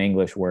throw in one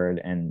English word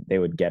and they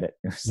would get it.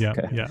 It was like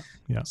a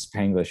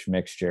Spanglish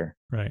mixture.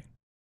 Right.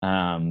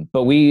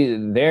 But we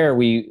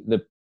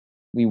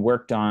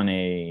worked in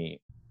a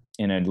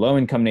low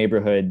income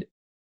neighborhood.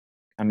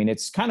 I mean,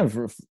 it's kind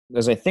of,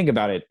 as I think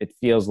about it, it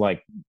feels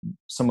like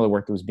some of the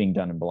work that was being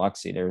done in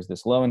Biloxi. There was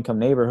this low income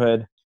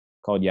neighborhood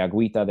called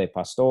Yaguita de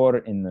Pastor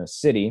in the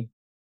city.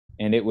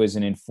 And it was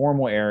an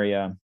informal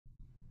area.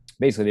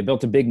 Basically, they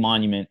built a big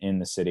monument in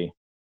the city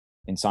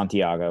in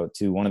Santiago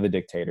to one of the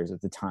dictators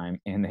at the time.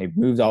 And they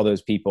moved all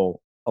those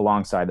people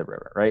alongside the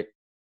river, right?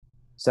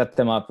 set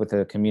them up with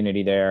a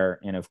community there.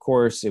 And of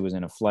course, it was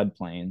in a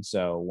floodplain.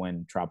 So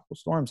when tropical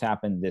storms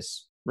happen,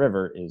 this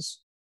river is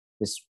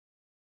this,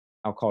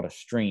 I'll call it a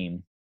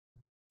stream,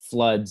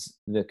 floods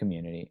the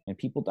community and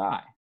people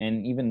die.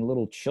 And even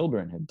little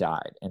children have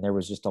died. And there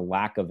was just a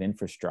lack of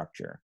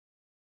infrastructure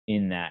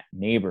in that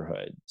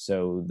neighborhood.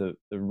 So the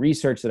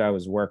research that I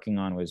was working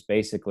on was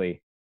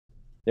basically,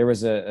 there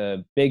was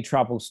a big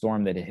tropical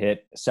storm that had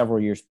hit several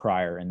years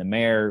prior, and the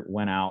mayor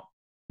went out,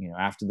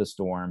 after the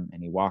storm,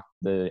 and he walked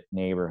the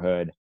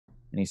neighborhood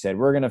and he said,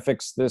 we're going to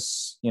fix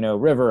this,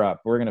 river up.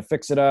 We're going to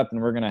fix it up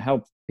and we're going to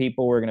help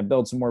people. We're going to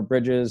build some more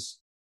bridges.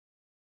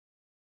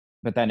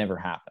 But that never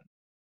happened.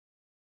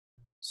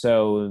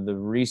 So the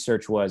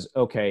research was,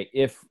 okay,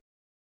 if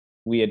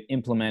we had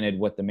implemented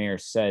what the mayor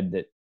said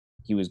that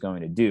he was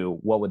going to do,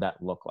 what would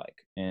that look like?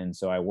 And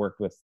so I worked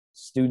with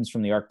students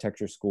from the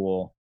architecture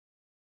school,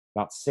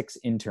 about 6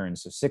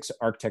 interns, so 6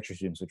 architecture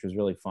students, which was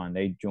really fun.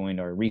 They joined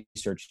our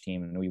research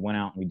team, and we went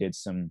out and we did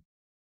some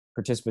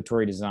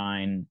participatory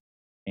design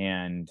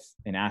and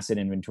an asset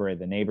inventory of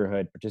the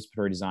neighborhood,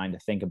 participatory design to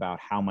think about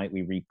how might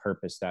we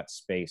repurpose that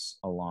space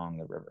along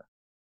the river.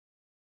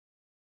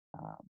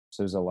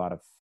 So it was a lot of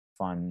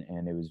fun,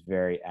 and it was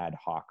very ad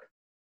hoc.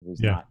 It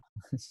was not,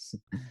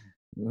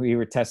 we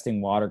were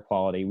testing water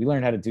quality. We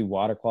learned how to do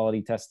water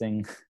quality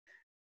testing,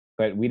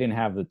 but we didn't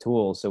have the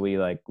tools. So we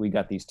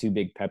got these 2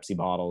 big Pepsi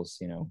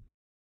bottles,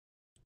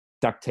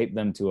 duct taped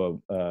them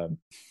to a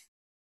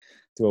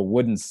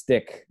wooden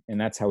stick. And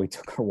that's how we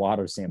took our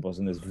water samples.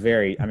 And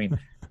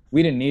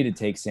we didn't need to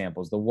take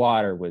samples. The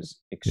water was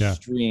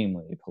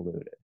extremely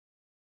polluted,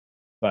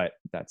 but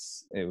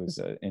it was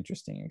an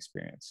interesting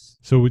experience.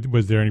 So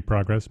was there any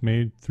progress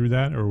made through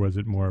that, or was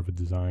it more of a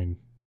design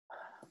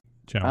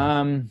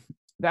challenge?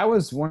 That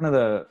was one of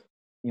the,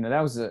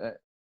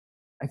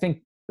 I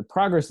think the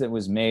progress that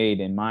was made,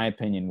 in my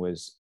opinion,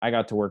 was I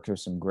got to work with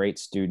some great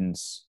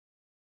students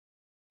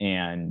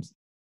and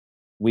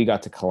we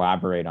got to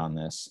collaborate on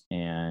this.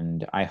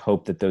 And I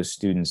hope that those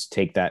students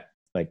take that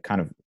kind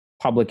of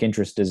public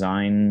interest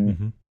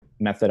design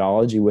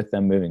methodology with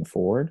them moving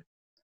forward.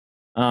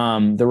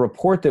 The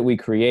report that we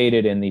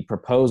created and the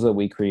proposal that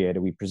we created,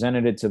 we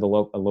presented it to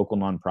a local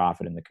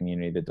nonprofit in the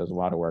community that does a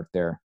lot of work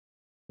there.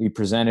 We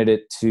presented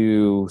it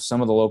to some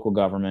of the local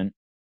government,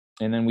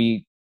 and then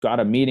we got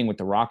a meeting with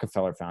the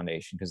Rockefeller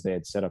Foundation because they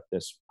had set up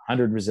this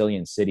 100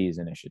 Resilient Cities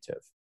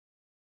initiative.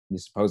 They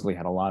supposedly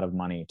had a lot of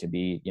money to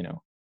be,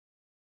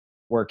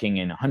 working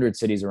in 100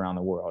 cities around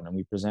the world. And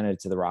we presented it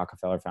to the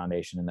Rockefeller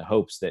Foundation in the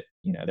hopes that,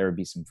 there would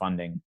be some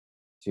funding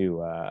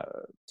to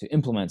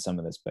implement some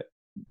of this, but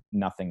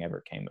nothing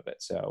ever came of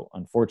it. So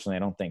unfortunately, I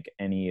don't think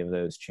any of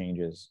those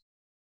changes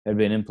had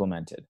been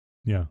implemented.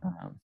 Yeah.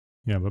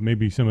 But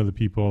maybe some of the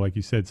people, like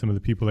you said, some of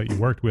the people that you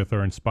worked with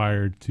are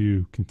inspired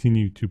to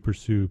continue to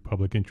pursue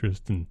public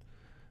interest and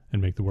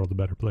make the world a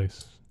better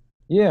place.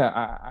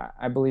 Yeah,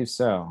 I believe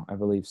so.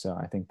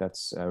 I think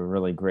that's a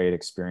really great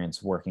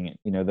experience working at,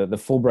 the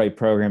Fulbright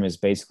program is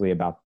basically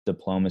about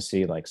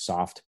diplomacy, it's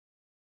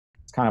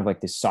kind of like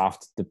the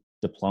soft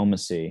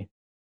diplomacy.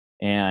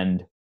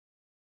 And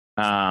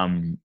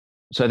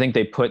so I think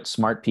they put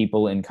smart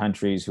people in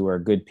countries who are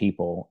good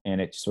people. And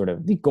it's sort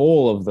of the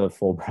goal of the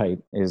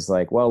Fulbright is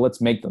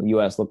let's make the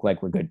US look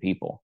like we're good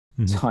people.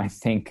 Mm-hmm. So I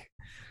think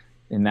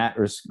in that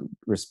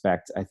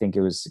respect, I think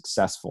it was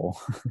successful.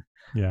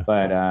 Yeah.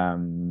 But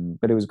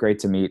it was great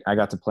to meet. I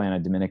got to play on a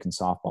Dominican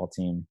softball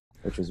team,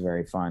 which was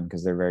very fun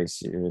because they're very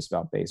serious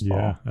about baseball.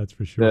 Yeah, that's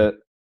for sure.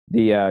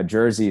 The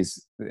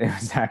jerseys, it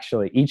was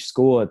actually each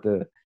school at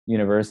the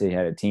university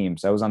had a team.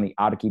 So I was on the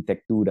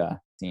Arquitectura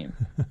team,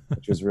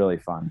 which was really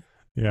fun.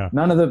 Yeah.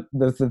 None of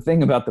the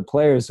thing about the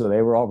players, so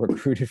they were all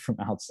recruited from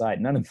outside.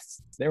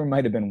 There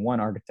might have been one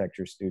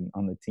architecture student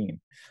on the team.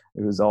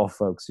 It was all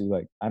folks who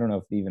I don't know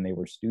if even they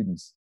were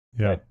students.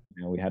 Yeah. But,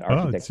 we had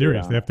architecture. It's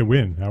serious. They have to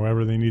win,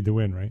 however they need to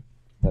win, right?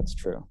 That's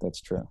true.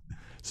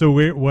 So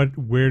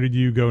where did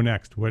you go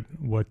next?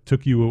 What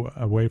took you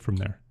away from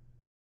there?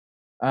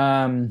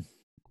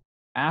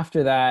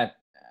 After that,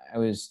 I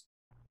was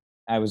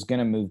going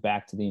to move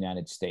back to the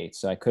United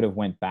States. So I could have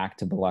went back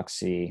to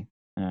Biloxi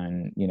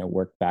and,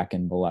 worked back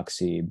in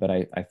Biloxi. But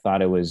I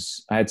thought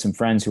I had some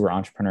friends who were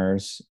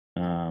entrepreneurs,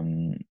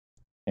 and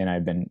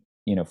I'd been,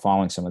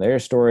 following some of their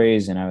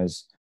stories. And I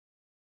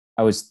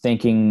was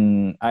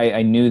thinking,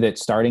 I knew that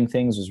starting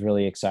things was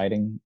really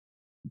exciting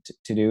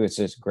to do. It's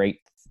just great,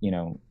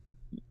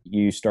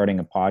 you starting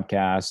a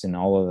podcast and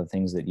all of the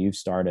things that you've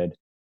started.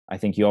 I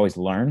think you always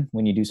learn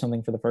when you do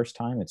something for the first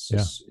time. It's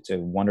just, It's a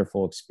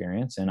wonderful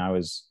experience. And I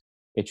was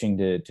itching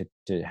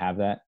to have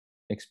that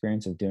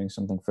experience of doing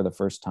something for the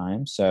first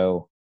time.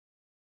 So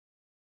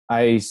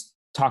I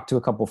talked to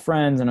a couple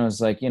friends and I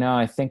was like,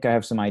 I think I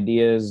have some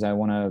ideas. I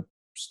want to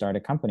start a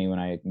company when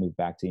I moved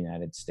back to the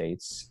United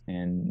States,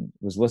 and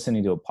was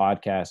listening to a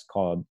podcast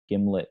called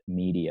Gimlet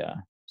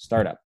Media,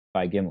 Startup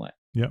by Gimlet.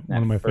 Yeah.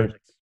 One of my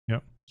favorites.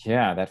 Yep.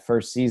 Yeah. That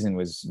first season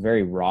was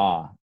very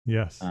raw.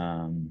 Yes.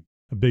 A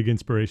big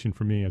inspiration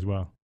for me as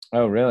well.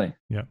 Oh, really?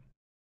 Yeah.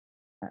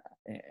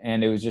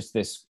 And it was just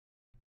this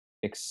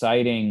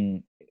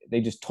exciting,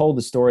 they just told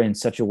the story in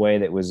such a way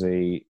that was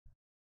I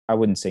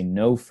wouldn't say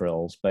no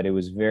frills, but it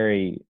was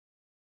very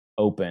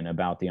open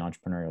about the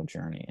entrepreneurial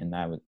journey. And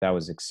that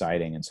was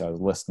exciting. And so I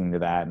was listening to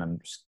that, and I'm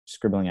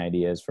scribbling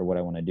ideas for what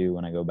I want to do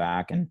when I go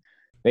back. And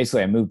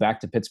basically I moved back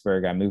to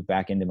Pittsburgh. I moved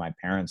back into my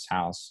parents'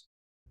 house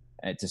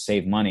to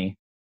save money,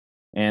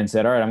 and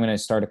said, all right, I'm going to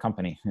start a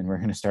company, and we're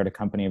going to start a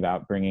company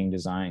about bringing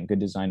good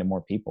design to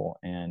more people.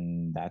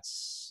 And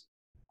that's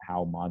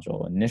how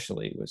Module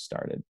initially was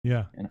started.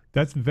 Yeah.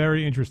 That's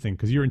very interesting,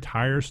 because your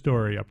entire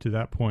story up to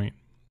that point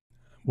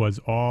was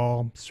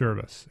all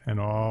service and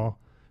all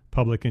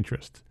public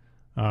interest.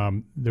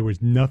 There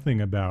was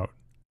nothing about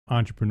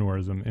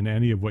entrepreneurism in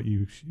any of what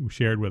you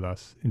shared with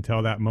us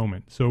until that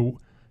moment. So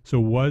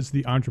was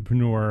the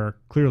entrepreneur,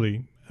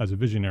 clearly as a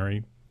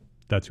visionary,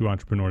 that's who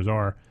entrepreneurs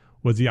are,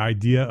 was the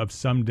idea of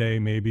someday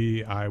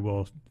maybe I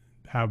will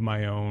have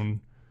my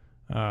own,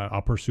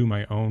 I'll pursue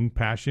my own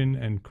passion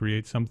and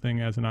create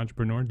something as an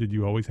entrepreneur? Did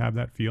you always have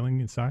that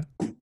feeling inside?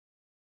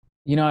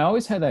 I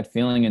always had that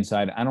feeling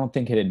inside. I don't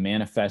think it had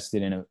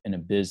manifested in a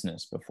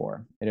business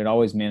before. It had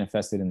always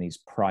manifested in these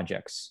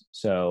projects.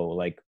 So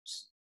like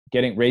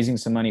raising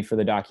some money for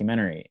the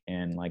documentary,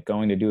 and like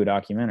going to do a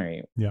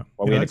documentary. Yeah.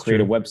 Well, we had to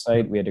create a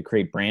website. We had to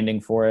create branding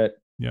for it.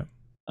 Yeah.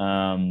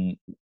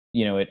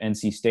 At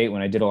NC State,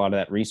 when I did a lot of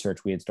that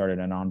research, we had started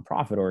a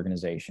nonprofit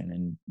organization,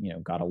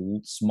 and, got a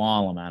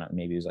small amount of,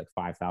 maybe it was like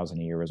 $5,000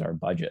 a year was our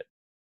budget,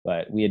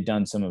 but we had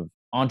done some of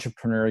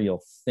entrepreneurial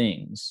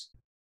things.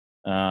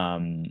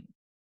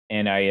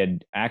 And I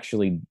had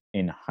actually,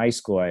 in high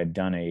school, I had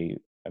done a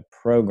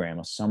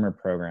summer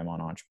program on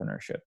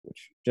entrepreneurship,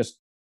 which just,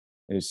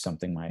 it was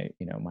something my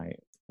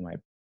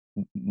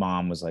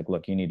mom was like,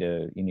 look, you need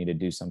to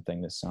do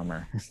something this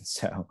summer.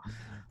 So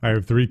I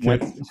have 3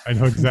 kids. I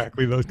know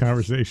exactly those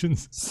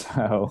conversations.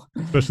 So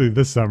especially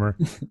this summer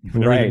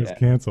when everything was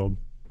canceled.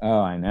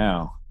 Oh, I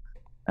know.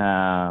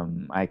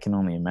 I can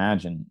only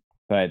imagine.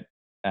 But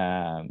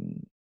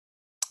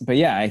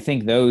yeah, I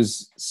think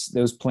those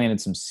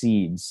planted some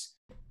seeds.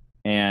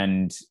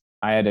 And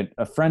I had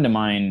a friend of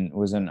mine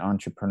was an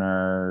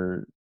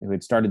entrepreneur who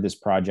had started this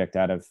project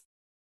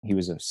he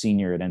was a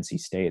senior at NC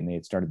State, and they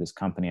had started this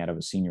company out of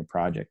a senior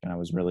project.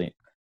 And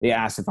they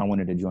asked if I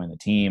wanted to join the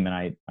team.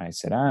 And I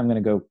said, I'm going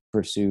to go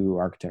pursue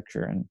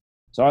architecture. And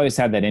so I always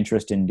had that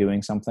interest in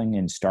doing something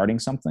and starting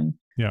something.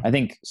 Yeah. I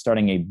think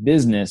starting a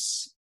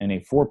business and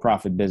a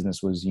for-profit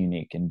business was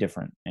unique and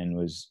different, and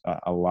was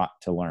a lot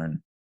to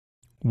learn.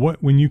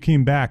 When you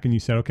came back and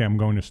you said, okay, I'm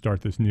going to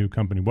start this new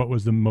company, what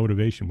was the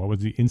motivation? What was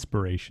the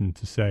inspiration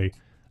to say,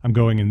 I'm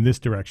going in this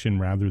direction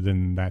rather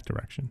than that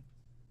direction?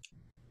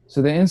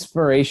 So the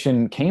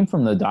inspiration came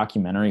from the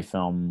documentary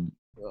film.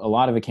 A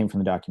lot of it came from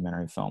the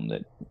documentary film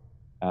that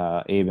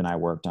Abe and I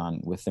worked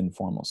on with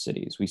Informal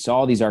Cities. We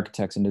saw these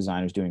architects and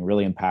designers doing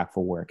really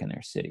impactful work in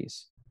their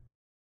cities.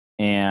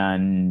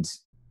 And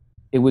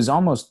it was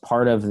almost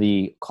part of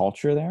the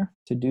culture there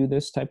to do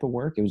this type of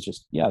work. It was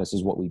just, this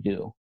is what we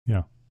do.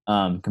 Yeah.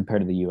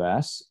 Compared to the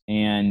US.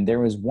 And there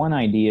was one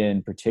idea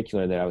in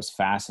particular that I was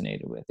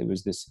fascinated with. It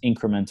was this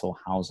incremental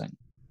housing.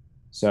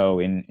 So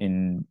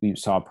we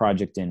saw a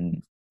project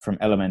from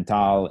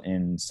Elemental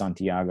in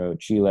Santiago,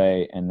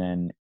 Chile, and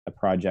then a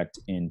project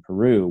in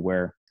Peru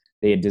where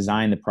they had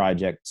designed the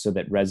project so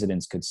that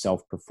residents could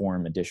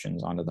self-perform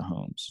additions onto the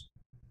homes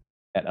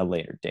at a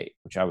later date,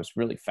 which I was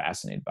really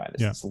fascinated by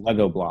this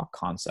Lego block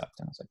concept.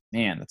 And I was like,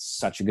 man, that's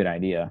such a good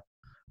idea.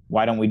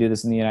 Why don't we do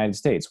this in the United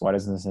States? Why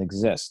doesn't this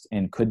exist?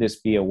 And could this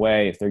be a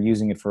way, if they're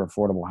using it for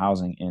affordable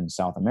housing in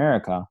South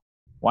America,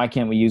 why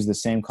can't we use the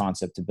same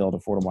concept to build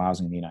affordable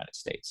housing in the United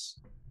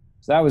States?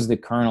 So that was the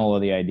kernel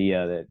of the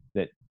idea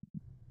that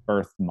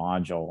birthed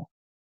Module.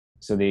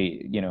 So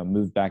they,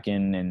 moved back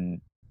in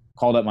and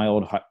called up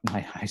my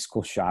high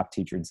school shop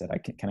teacher and said,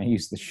 can I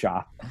use the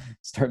shop,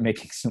 start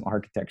making some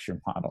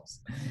architecture models,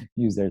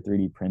 use their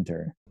 3D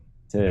printer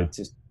to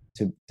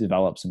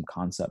develop some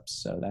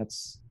concepts. So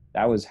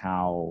that was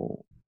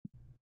how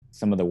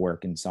some of the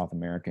work in South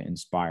America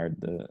inspired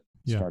the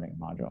starting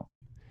Module.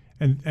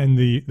 And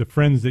the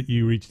friends that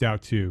you reached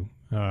out to,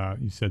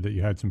 you said that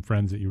you had some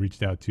friends that you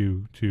reached out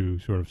to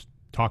sort of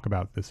talk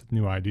about this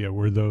new idea.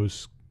 Were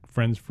those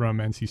friends from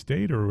NC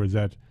State, or was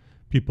that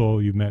people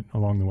you met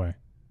along the way?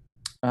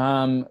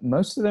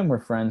 Most of them were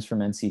friends from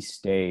NC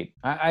State.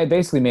 I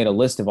basically made a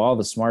list of all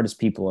the smartest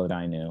people that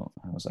I knew.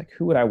 I was like,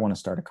 who would I want to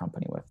start a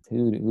company with?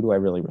 Who do I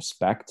really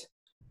respect?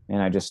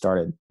 And I just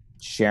started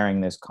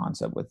sharing this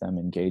concept with them,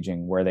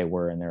 engaging where they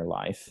were in their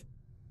life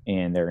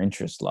and their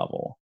interest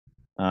level.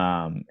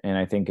 And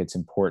I think it's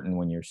important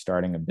when you're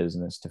starting a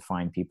business to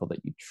find people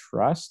that you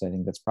trust. I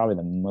think that's probably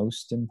the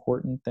most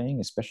important thing,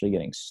 especially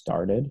getting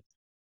started,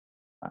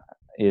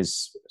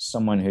 is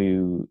someone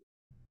who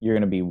you're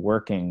going to be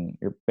working,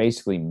 you're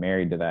basically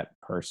married to that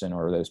person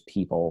or those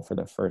people for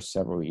the first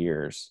several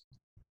years.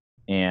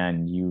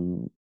 And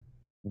you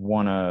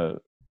want to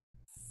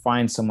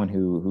find someone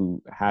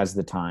who has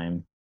the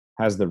time,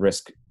 has the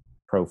risk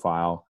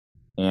profile,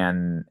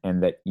 and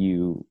that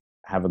you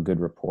have a good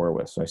rapport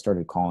with. So I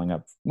started calling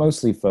up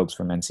mostly folks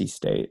from NC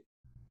State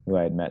who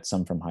I had met,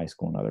 some from high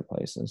school and other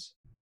places.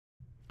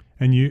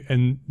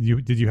 And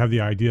did you have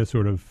the idea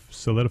sort of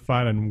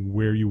solidified on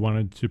where you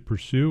wanted to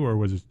pursue, or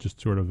was it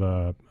just sort of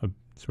a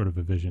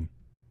vision?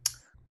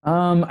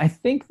 I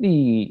think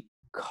the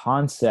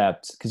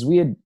concept, because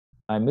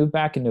I moved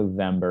back in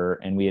November,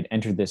 and we had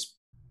entered this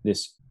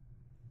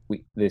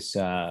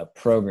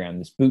program,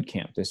 this boot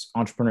camp, this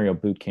entrepreneurial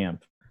boot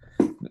camp.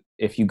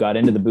 If you got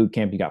into the boot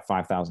camp, you got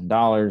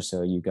 $5,000.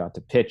 So you got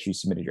to pitch, you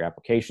submitted your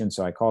application.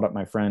 So I called up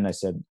my friend. I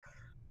said,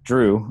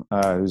 Drew,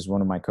 who's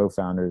one of my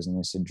co-founders, and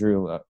I said,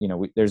 Drew,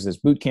 there's this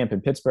boot camp in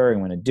Pittsburgh.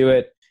 I'm going to do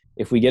it.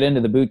 If we get into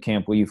the boot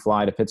camp, will you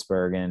fly to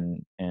Pittsburgh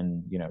and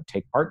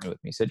take part in it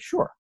with me? He said,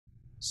 sure.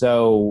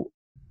 So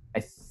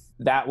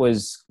that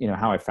was,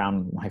 how I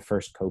found my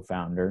first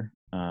co-founder.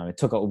 It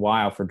took a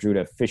while for Drew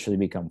to officially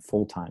become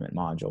full-time at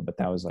Module, but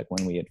that was like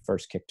when we had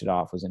first kicked it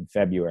off, was in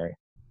February.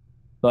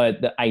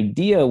 But the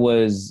idea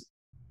was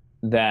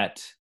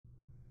that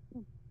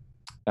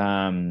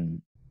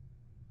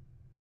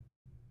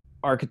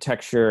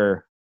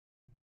architecture,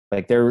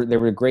 like there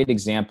were great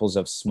examples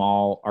of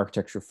small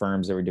architecture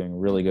firms that were doing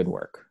really good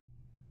work.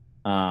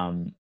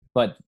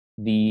 But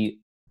the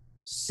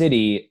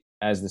city,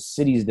 as the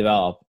cities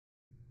develop,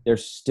 they're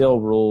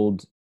still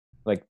ruled,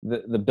 like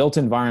the built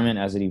environment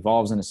as it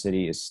evolves in a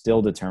city is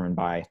still determined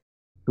by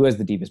who has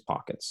the deepest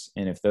pockets.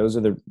 And if those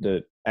are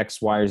the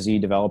X, Y, or Z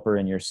developer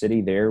in your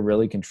city, they're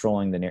really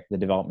controlling the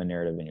development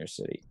narrative in your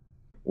city,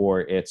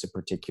 or it's a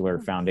particular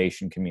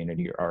foundation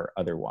community or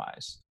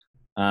otherwise.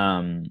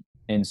 And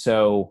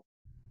so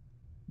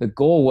the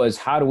goal was,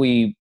 how do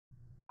we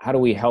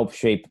help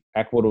shape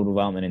equitable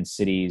development in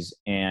cities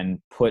and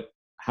put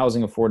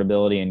housing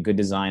affordability and good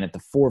design at the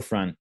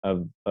forefront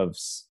of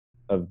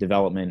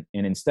development?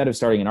 And instead of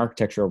starting an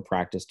architectural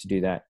practice to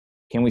do that,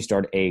 can we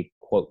start a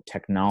quote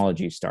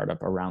technology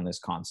startup around this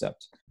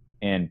concept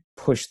and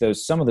push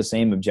some of the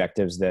same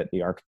objectives that the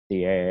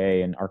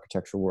AAA and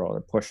architectural world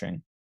are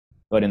pushing,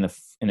 but in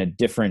a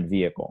different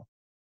vehicle?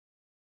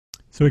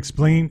 So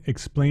explain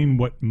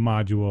what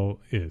Module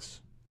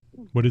is.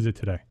 What is it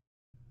today?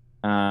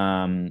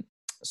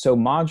 So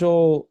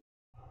Module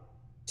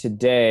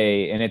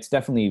today, and it's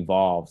definitely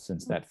evolved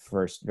since that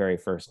very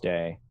first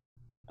day.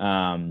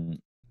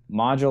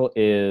 Module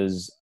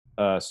is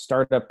a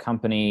startup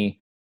company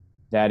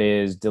that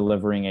is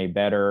delivering a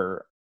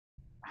better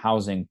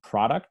housing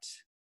product,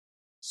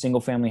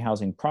 single-family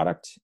housing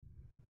product,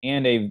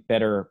 and a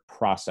better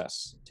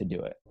process to do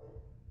it.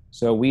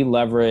 So we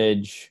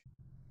leverage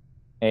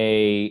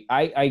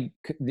I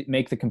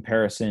make the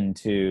comparison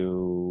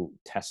to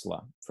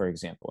Tesla, for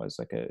example, as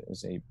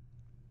a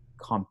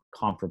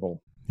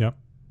comparable. Yep.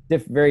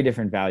 Very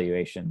different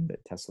valuation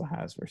that Tesla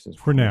has versus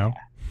for now.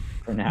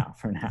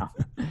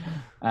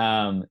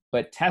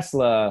 But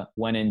Tesla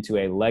went into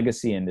a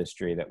legacy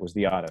industry that was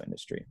the auto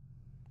industry,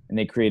 and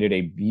they created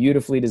a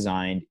beautifully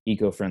designed,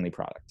 eco-friendly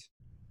product.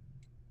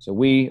 So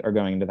we are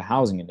going into the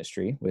housing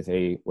industry with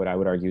what I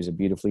would argue is a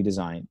beautifully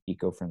designed,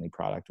 eco-friendly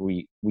product.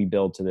 We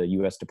build to the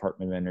U.S.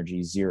 Department of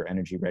Energy Zero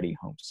Energy Ready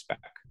Home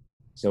spec.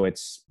 So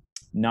it's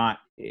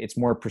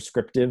more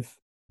prescriptive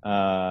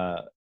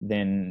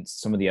than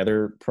some of the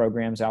other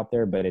programs out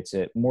there, but it's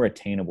a more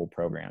attainable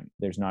program.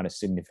 There's not a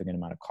significant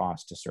amount of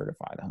cost to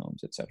certify the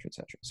homes, et cetera, et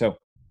cetera. So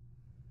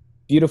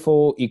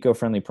beautiful,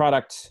 eco-friendly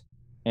product,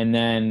 and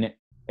then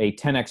a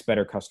 10x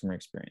better customer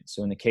experience.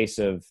 So in the case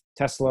of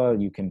Tesla,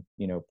 you can,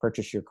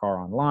 purchase your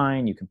car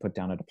online, you can put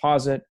down a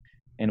deposit,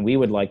 and we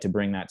would like to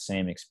bring that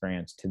same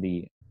experience to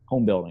the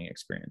home building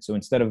experience. So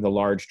instead of the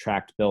large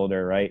tract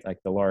builder, right, like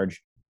the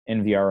large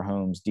NVR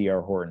Homes,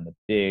 DR Horton, the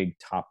big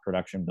top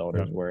production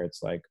builders, where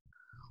it's like,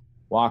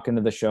 walk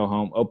into the show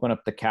home, open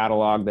up the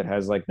catalog that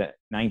has like the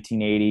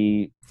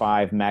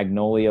 1985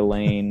 Magnolia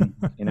Lane.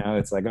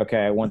 It's like,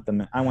 okay, I want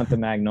the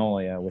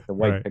Magnolia with the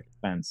white picket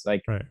fence,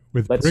 like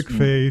with brick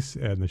face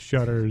and the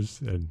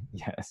shutters and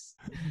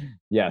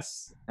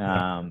yes,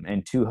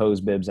 and two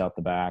hose bibs out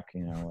the back,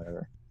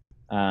 whatever.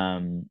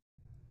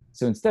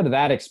 So instead of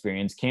that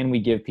experience, can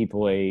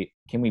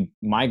we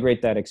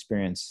migrate that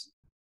experience,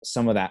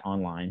 some of that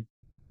online?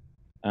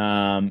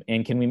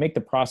 And can we make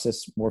the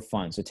process more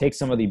fun? So take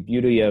some of the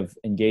beauty of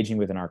engaging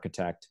with an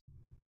architect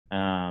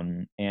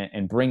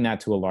and bring that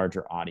to a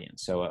larger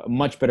audience. So a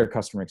much better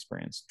customer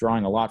experience,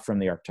 drawing a lot from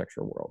the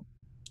architecture world.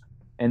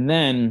 And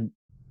then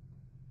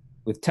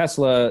with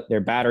Tesla, their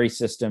battery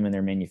system and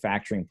their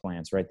manufacturing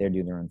plants, right? They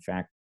do their own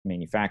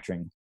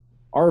manufacturing.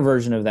 Our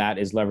version of that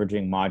is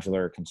leveraging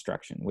modular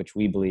construction, which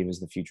we believe is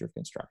the future of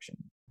construction.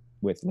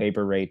 With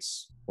labor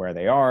rates where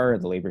they are,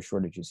 the labor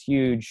shortage is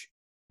huge.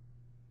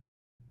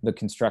 The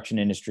construction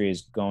industry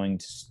is going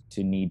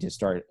to need to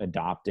start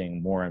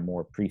adopting more and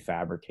more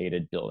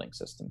prefabricated building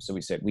systems. So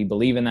we said, we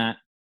believe in that.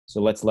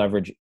 So let's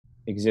leverage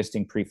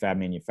existing prefab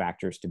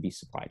manufacturers to be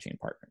supply chain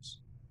partners.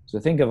 So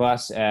think of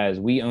us as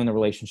we own the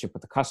relationship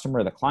with the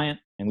customer, the client,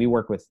 and we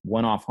work with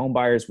one-off home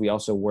buyers. We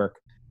also work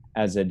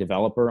as a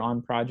developer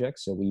on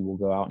projects. So we will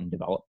go out and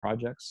develop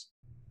projects.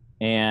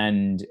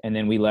 And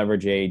then we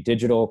leverage a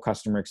digital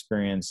customer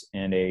experience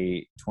and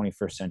a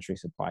 21st century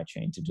supply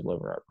chain to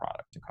deliver our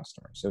product to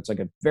customers. So it's like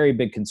a very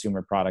big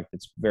consumer product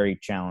that's very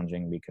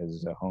challenging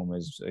because a home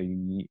is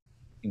a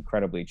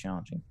incredibly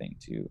challenging thing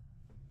to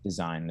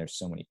design. There's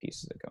so many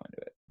pieces that go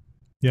into it.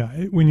 Yeah,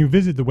 when you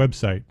visit the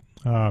website,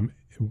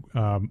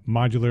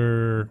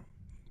 modular,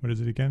 what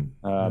is it again?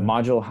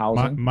 Module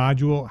housing.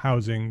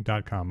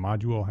 Modulehousing.com.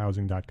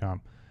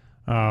 Modulehousing.com.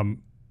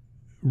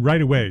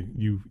 Right away,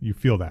 you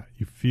feel that.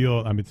 You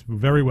feel it's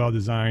very well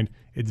designed.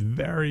 It's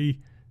very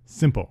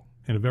simple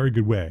in a very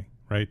good way,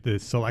 right? The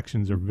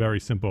selections are very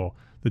simple.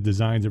 The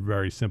designs are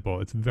very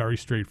simple. It's very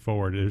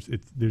straightforward.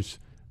 There's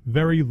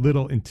very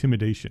little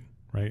intimidation,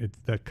 right?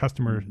 That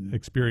customer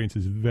experience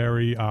is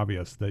very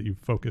obvious that you've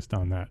focused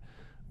on that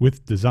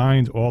with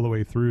designs all the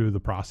way through the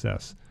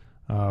process.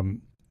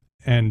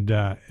 And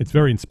it's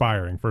very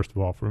inspiring, first of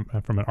all, from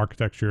an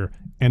architecture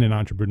and an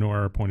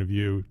entrepreneur point of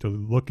view, to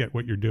look at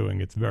what you're doing.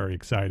 It's very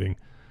exciting.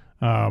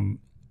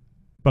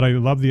 But I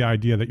love the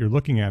idea that you're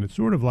looking at it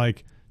sort of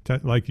like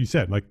you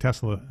said, like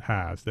Tesla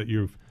has, that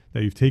you've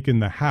taken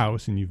the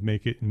house and you've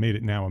made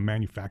it now a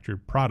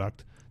manufactured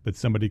product that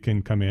somebody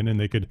can come in and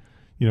they could,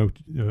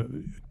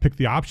 pick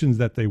the options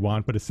that they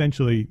want. But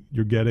essentially,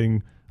 you're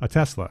getting a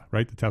Tesla,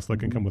 right? The Tesla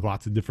can come with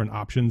lots of different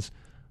options,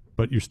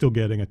 but you're still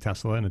getting a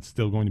Tesla, and it's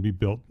still going to be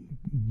built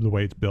the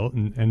way it's built.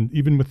 And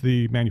even with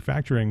the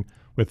manufacturing,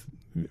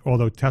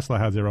 although Tesla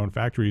has their own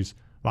factories,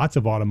 lots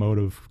of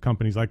automotive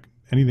companies, like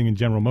anything in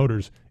General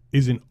Motors,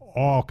 isn't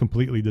all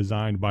completely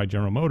designed by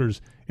General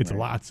Motors. It's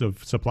lots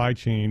of supply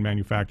chain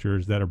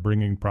manufacturers that are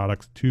bringing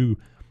products to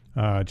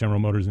General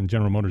Motors, and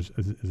General Motors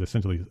is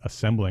essentially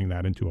assembling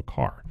that into a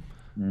car.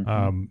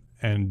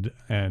 And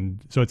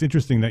so it's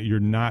interesting that you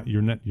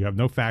have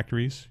no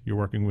factories. You're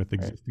working with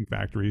existing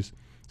factories.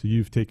 So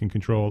you've taken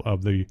control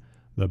of the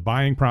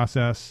buying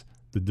process,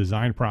 the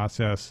design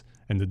process,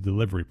 and the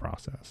delivery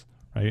process,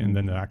 right? And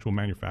then the actual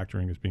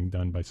manufacturing is being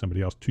done by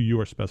somebody else to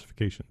your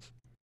specifications.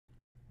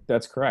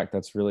 That's correct.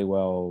 That's really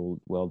well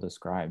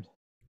described.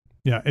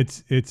 Yeah,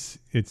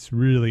 it's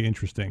really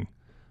interesting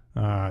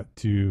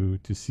to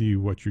see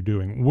what you're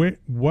doing.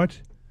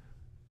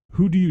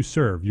 Who do you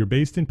serve? You're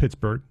based in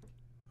Pittsburgh.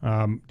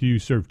 Do you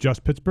serve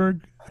just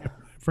Pittsburgh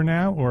for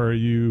now, or are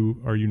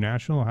you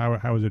national?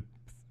 How is it?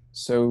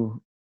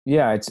 So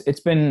yeah, it's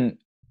been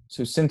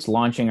so since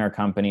launching our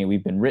company,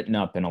 we've been written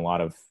up in a lot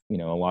of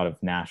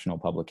national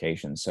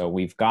publications. So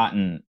we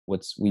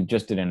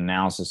just did an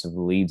analysis of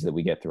the leads that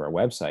we get through our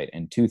website,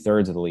 and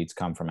 2/3 of the leads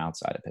come from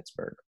outside of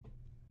Pittsburgh.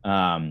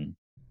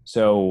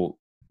 So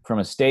from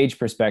a stage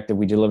perspective,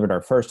 we delivered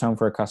our first home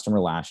for a customer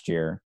last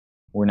year.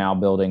 We're now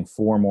building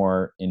 4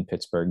 more in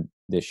Pittsburgh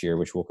this year,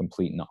 which we'll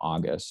complete in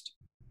August.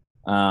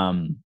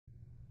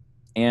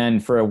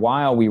 And for a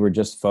while, we were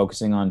just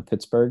focusing on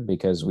Pittsburgh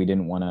because we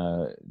didn't want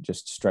to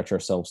just stretch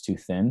ourselves too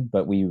thin.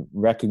 But we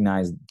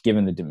recognized,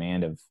 given the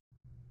demand of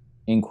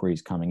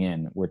inquiries coming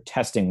in, we're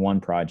testing one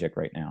project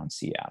right now in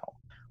Seattle,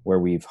 where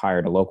we've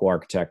hired a local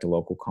architect, a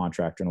local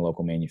contractor, and a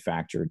local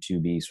manufacturer to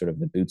be sort of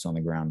the boots on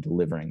the ground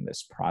delivering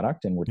this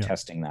product. And we're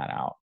testing that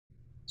out.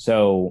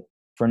 So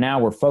for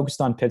now, we're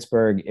focused on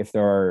Pittsburgh. If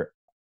there are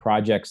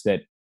projects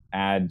that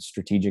add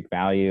strategic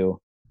value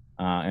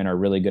and are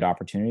really good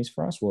opportunities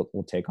for us, we'll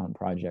take on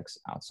projects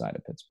outside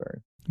of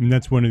Pittsburgh. And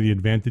that's one of the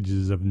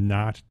advantages of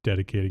not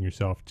dedicating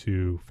yourself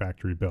to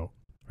factory built,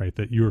 right?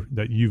 That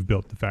you've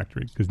built the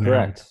factory, because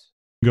now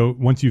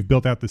once you've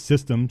built out the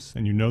systems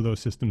and those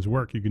systems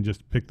work, you can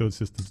just pick those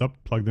systems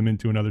up, plug them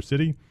into another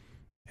city,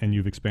 and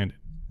you've expanded.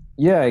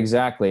 Yeah,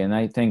 exactly. And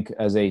I think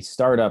as a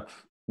startup,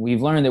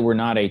 we've learned that we're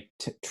not a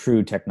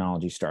true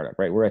technology startup,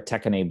 right? We're a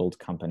tech-enabled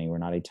company. We're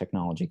not a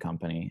technology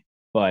company.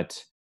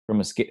 But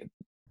from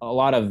a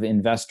lot of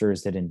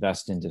investors that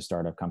invest into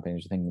startup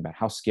companies are thinking about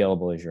how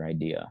scalable is your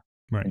idea.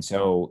 Right. And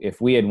so if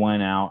we had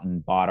went out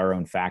and bought our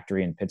own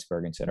factory in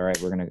Pittsburgh and said, all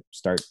right, we're going to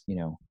start,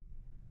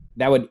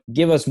 that would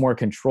give us more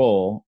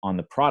control on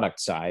the product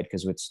side,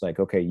 because it's like,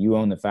 okay, you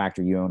own the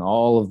factory, you own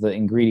all of the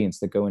ingredients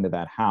that go into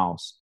that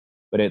house,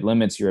 but it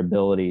limits your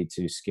ability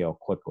to scale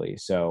quickly.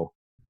 So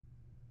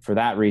for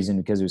that reason,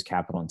 because it was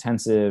capital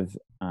intensive,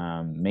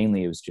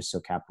 mainly it was just so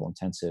capital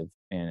intensive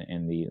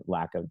and the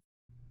lack of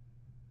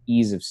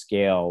ease of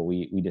scale,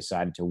 we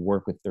decided to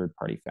work with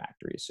third-party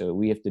factories. So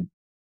we have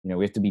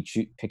to be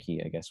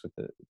picky, I guess, with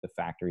the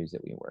factories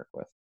that we work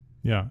with.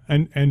 Yeah,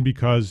 and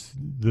because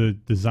the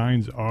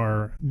designs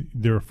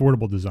they're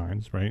affordable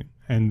designs, right?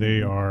 And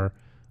they are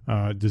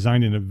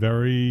designed in a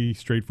very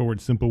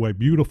straightforward, simple way.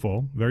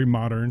 Beautiful, very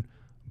modern,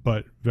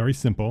 but very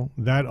simple.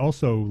 That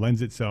also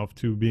lends itself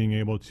to being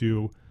able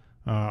to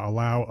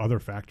allow other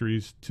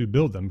factories to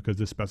build them, because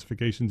the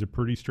specifications are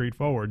pretty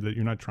straightforward, that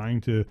you're not trying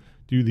to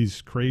do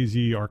these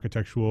crazy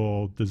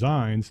architectural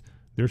designs.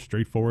 They're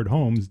straightforward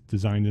homes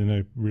designed in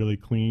a really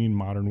clean,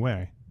 modern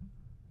way.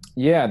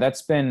 Yeah,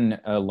 that's been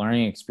a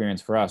learning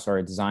experience for us.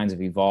 Our designs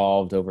have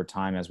evolved over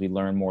time as we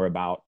learn more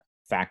about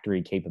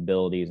factory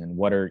capabilities and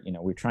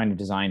we're trying to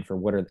design for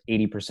what are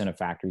 80% of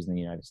factories in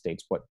the United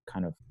States. What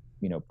kind of,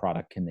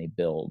 product can they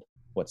build?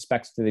 What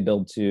specs do they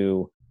build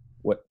to?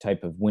 what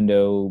type of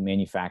window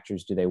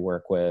manufacturers do they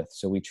work with.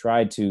 So we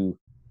tried to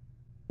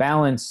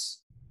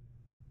balance,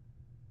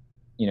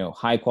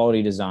 high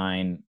quality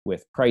design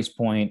with price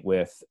point,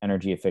 with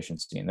energy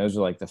efficiency. And those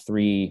are like the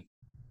three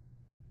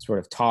sort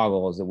of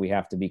toggles that we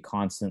have to be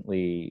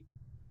constantly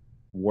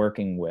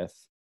working with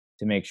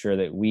to make sure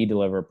that we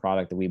deliver a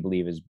product that we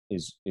believe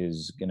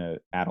is going to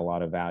add a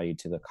lot of value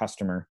to the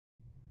customer.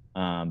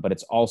 But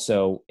it's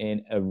also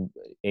in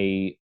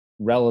a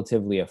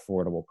relatively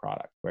affordable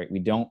product, right?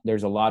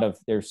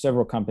 There's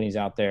several companies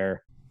out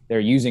there, they're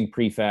using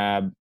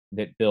prefab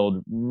that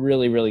build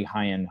really, really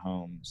high-end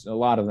homes. A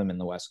lot of them in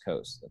the West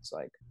Coast. It's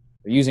like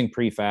they're using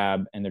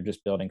prefab and they're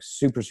just building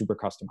super, super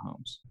custom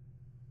homes.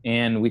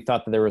 And we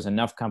thought that there was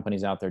enough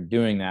companies out there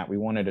doing that. We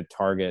wanted to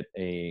target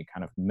a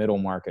kind of middle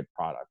market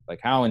product. Like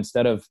how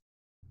instead of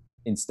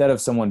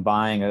someone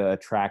buying a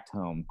tract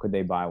home, could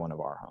they buy one of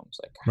our homes?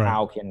 Like Right.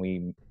 how can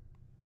we,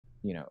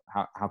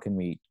 how can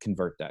we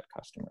convert that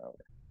customer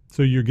over?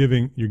 So you're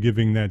giving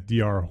that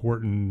DR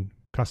Horton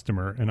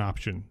customer an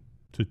option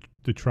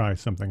to try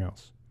something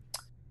else.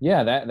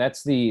 Yeah,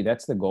 that's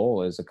the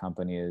goal as a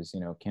company is,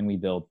 can we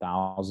build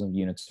thousands of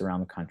units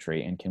around the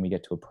country, and can we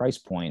get to a price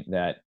point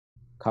that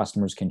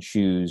customers can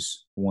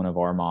choose one of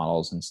our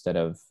models instead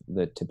of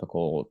the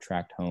typical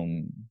tract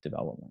home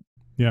development?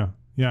 Yeah.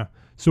 Yeah.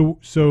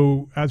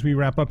 So as we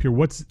wrap up here,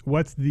 what's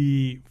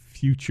the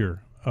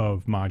future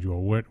of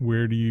Module?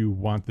 Where do you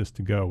want this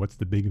to go? What's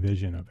the big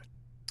vision of it?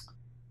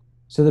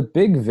 So the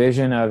big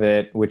vision of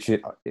it, which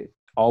it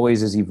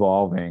always is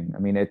evolving. I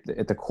mean,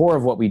 at the core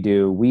of what we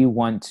do, we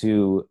want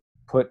to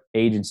put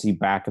agency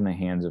back in the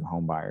hands of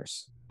home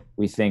buyers.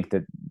 We think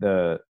that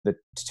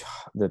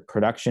the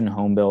production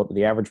home build,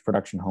 the average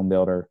production home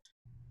builder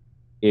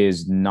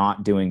is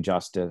not doing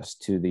justice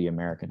to the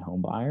American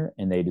home buyer,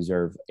 and they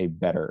deserve a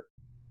better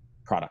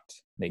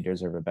product. They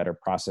deserve a better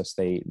process.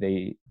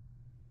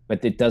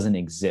 But it doesn't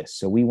exist.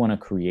 So we want to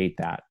create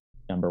that,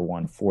 number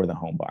one, for the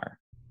home buyer,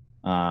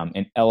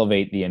 and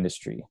elevate the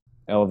industry,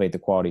 elevate the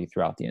quality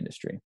throughout the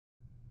industry.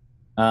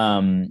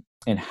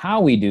 And how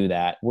we do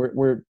that,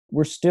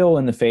 we're still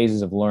in the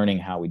phases of learning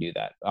how we do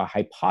that. A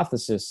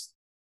hypothesis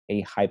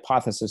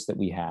that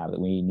we have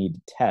that we need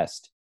to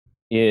test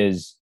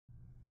is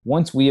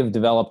once we've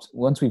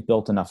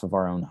built enough of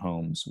our own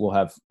homes, we'll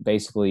have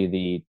basically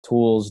the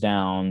tools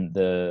down,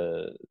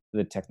 the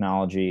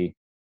technology,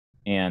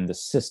 and the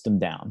system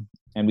down.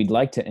 And we'd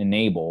like to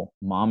enable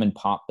mom and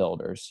pop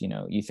builders.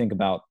 You think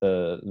about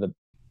the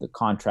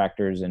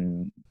contractors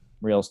and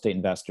real estate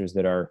investors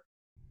that are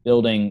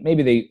building,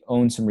 maybe they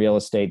own some real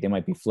estate, they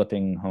might be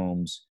flipping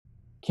homes.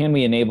 Can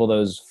we enable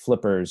those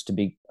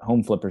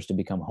home flippers to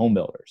become home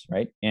builders,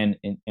 right? And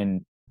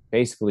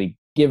basically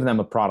give them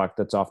a product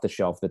that's off the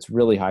shelf, that's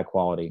really high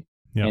quality.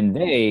 Yep.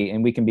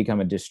 And we can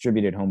become a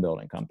distributed home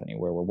building company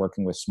where we're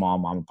working with small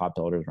mom and pop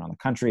builders around the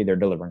country. They're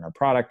delivering our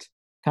product,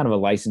 kind of a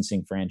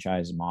licensing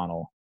franchise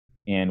model.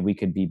 And we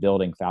could be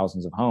building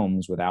thousands of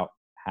homes without,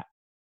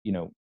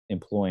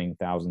 employing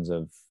thousands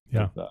of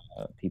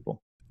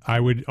people. I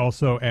would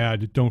also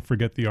add, don't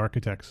forget the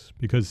architects,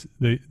 because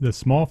the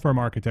small firm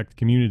architect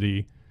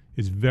community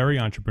is very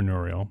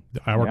entrepreneurial.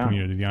 Our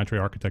community, the Entre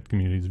Architect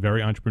community, is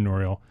very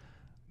entrepreneurial.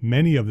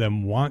 Many of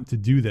them want to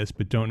do this,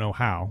 but don't know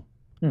how.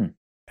 And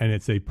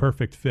it's a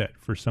perfect fit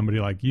for somebody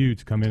like you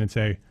to come in and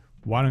say,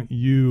 why don't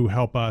you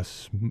help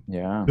us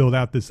build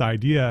out this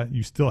idea?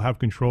 You still have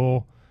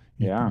control.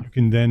 You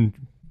can then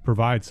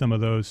provide some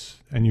of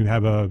those, and you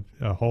have a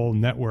whole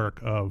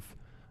network of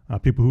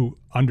people who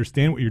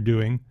understand what you're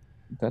doing,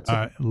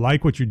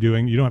 like what you're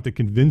doing. You don't have to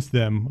convince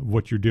them of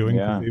what you're doing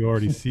because they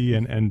already see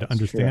and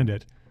understand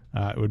it.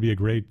 It would be a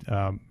great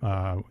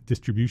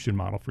distribution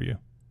model for you.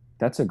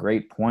 That's a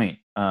great point,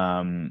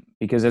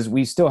 because as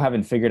we still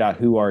haven't figured out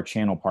who our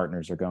channel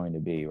partners are going to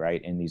be,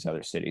 right, in these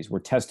other cities. We're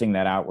testing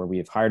that out where we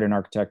have hired an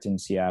architect in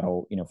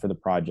Seattle, for the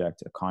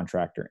project, a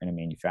contractor, and a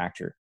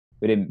manufacturer.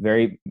 But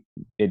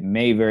it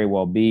may very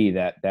well be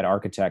that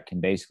architect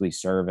can basically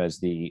serve as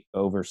the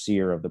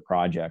overseer of the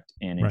project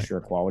and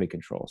ensure quality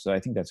control. So I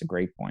think that's a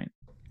great point.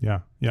 Yeah.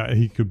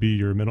 He could be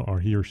your middle, or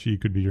he or she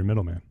could be your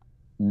middleman.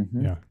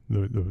 Mm-hmm. Yeah.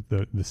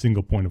 The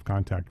single point of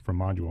contact from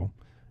Module.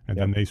 And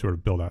then they sort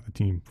of build out the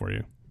team for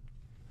you.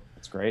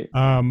 That's great.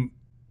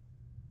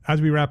 As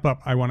we wrap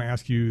up, I want to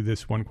ask you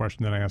this one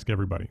question that I ask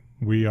everybody.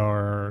 We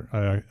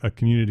are a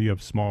community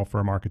of small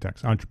firm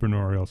architects,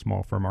 entrepreneurial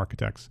small firm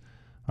architects,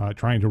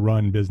 trying to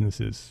run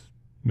businesses,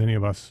 many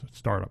of us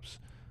startups.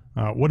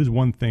 What is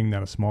one thing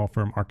that a small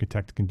firm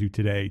architect can do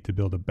today to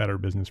build a better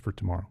business for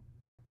tomorrow?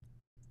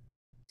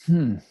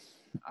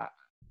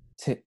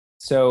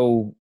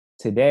 So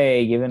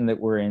today, given that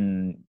we're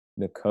in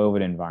the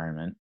COVID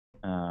environment,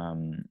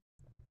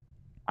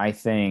 I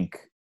think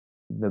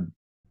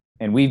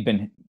and we've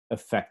been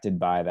affected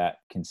by that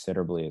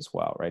considerably as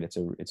well, right? It's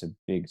a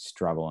big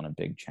struggle and a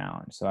big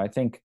challenge. So I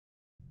think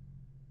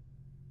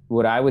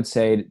what I would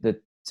say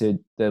that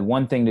the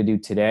one thing to do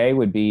today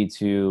would be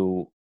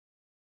to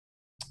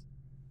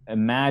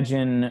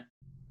imagine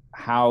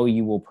how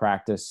you will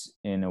practice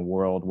in a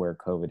world where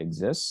COVID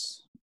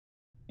exists,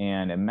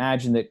 and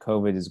imagine that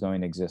COVID is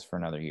going to exist for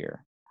another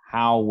year.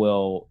 How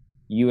will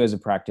you as a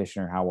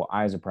practitioner, how will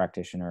I as a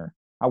practitioner,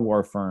 how will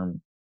our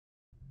firm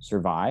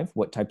survive?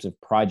 What types of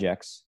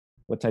projects,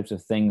 what types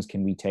of things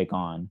can we take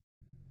on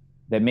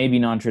that may be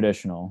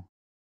non-traditional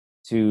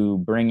to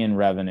bring in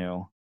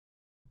revenue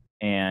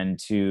and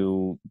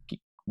to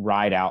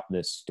ride out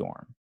this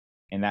storm?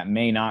 And that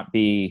may not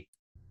be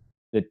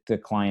the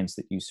clients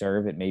that you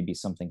serve. It may be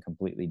something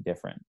completely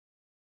different.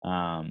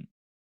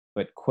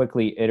 But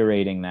quickly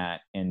iterating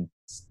that and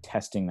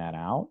testing that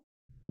out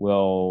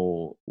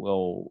will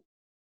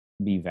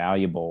be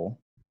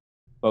valuable,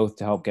 both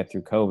to help get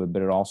through COVID,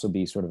 but it'll also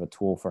be sort of a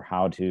tool for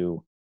how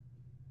to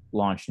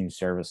launch new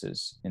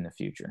services in the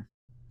future.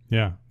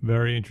 Yeah,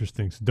 very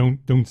interesting. So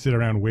don't sit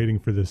around waiting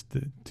for this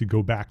to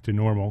go back to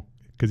normal,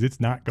 because it's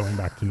not going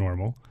back to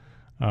normal.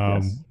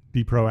 Yes.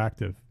 Be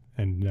proactive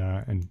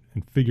and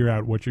figure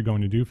out what you're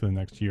going to do for the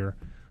next year,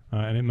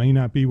 and it may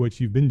not be what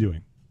you've been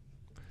doing.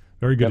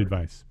 Very good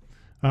advice.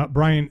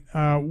 Brian,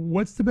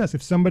 what's the best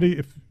if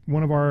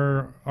one of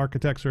our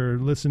architects are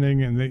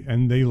listening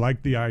and they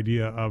like the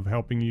idea of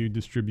helping you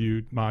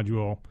distribute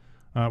Module,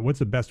 what's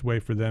the best way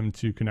for them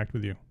to connect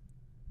with you?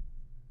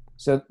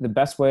 So the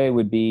best way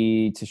would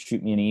be to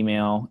shoot me an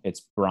email. It's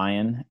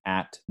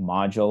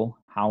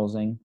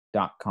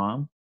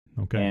brian@modulehousing.com.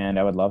 Okay. And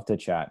I would love to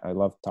chat. I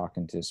love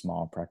talking to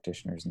small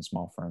practitioners and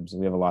small firms.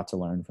 We have a lot to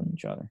learn from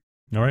each other.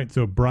 All right.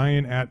 So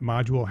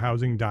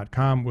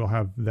brian@modulehousing.com. We'll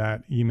have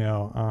that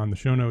email on the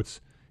show notes.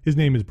 His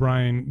name is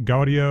Brian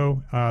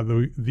Gaudio.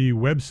 The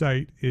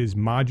website is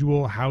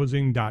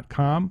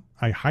modulehousing.com.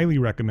 I highly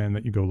recommend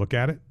that you go look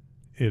at it.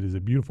 It is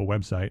a beautiful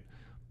website,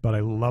 but I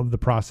love the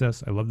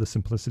process. I love the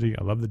simplicity.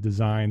 I love the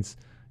designs.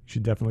 You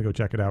should definitely go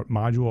check it out.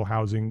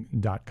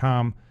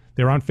 modulehousing.com.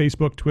 They're on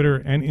Facebook, Twitter,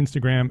 and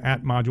Instagram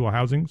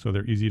 @modulehousing, so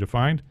they're easy to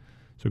find.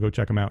 So go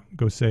check them out.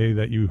 Go say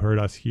that you heard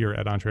us here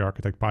at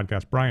EntreArchitect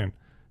Podcast. Brian,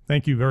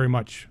 thank you very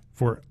much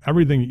for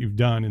everything that you've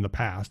done in the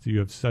past. You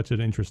have such an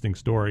interesting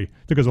story. It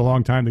took us a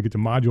long time to get to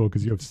Module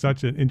because you have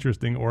such an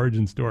interesting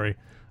origin story.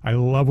 I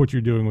love what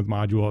you're doing with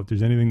Module. If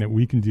there's anything that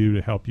we can do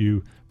to help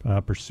you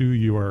pursue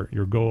your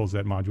goals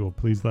at Module,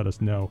 please let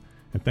us know.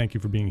 And thank you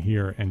for being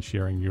here and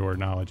sharing your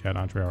knowledge at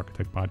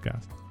EntreArchitect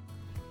Podcast.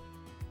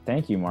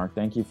 Thank you, Mark.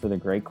 Thank you for the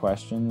great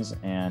questions,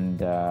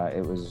 and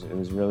it was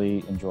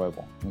really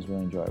enjoyable. It was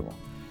really enjoyable.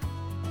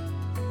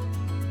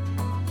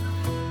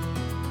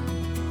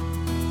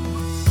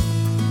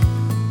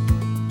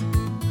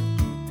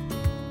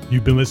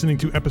 You've been listening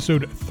to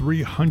episode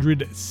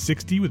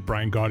 360 with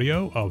Brian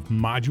Gaudio of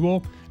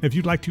Module. If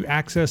you'd like to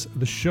access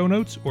the show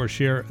notes or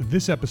share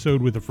this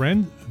episode with a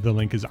friend, the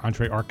link is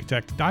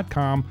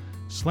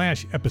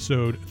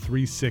entrearchitect.com/episode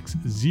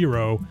 360.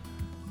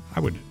 I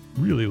would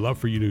really love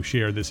for you to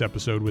share this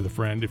episode with a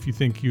friend. If you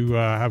think you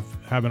have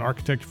an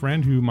architect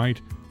friend who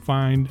might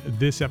find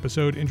this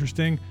episode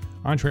interesting,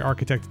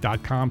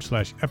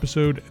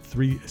 entrearchitect.com/episode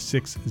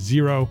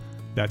 360.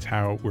 That's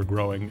how we're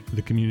growing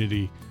the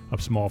community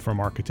of small firm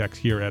architects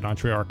here at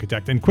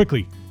EntreArchitect. And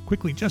quickly,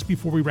 just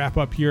before we wrap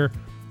up here,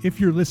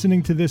 if you're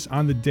listening to this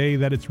on the day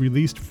that it's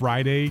released,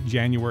 Friday,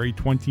 January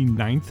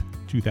 29th,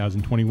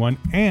 2021,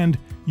 and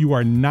you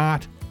are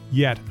not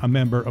yet a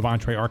member of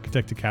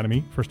EntreArchitect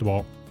Academy, first of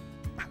all,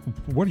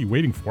 what are you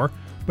waiting for?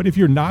 But if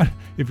you're not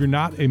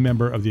a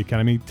member of the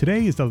Academy,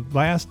 today is the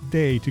last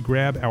day to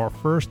grab our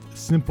first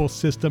simple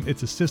system.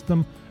 It's a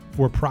system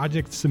for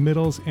project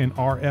submittals and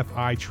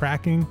RFI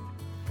tracking.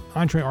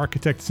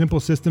 EntreArchitect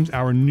Simple Systems,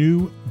 our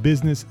new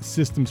business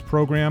systems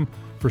program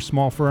for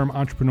small firm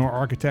entrepreneur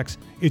architects.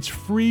 It's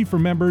free for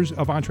members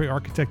of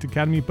EntreArchitect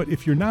Academy, but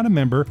if you're not a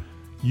member,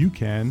 you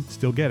can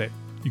still get it.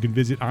 You can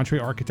visit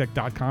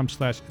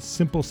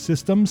entrearchitect.com/simple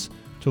systems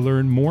to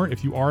learn more.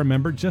 If you are a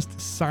member, just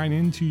sign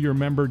into your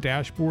member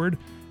dashboard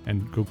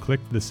and go click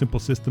the Simple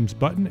Systems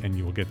button, and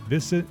you will get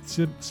this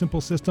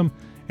simple system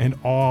and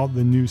all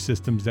the new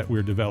systems that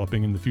we're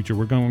developing in the future.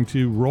 We're going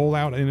to roll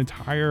out an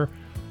entire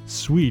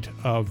suite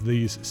of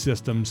these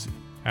systems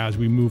as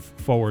we move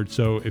forward.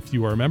 So if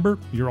you are a member,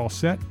 you're all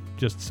set.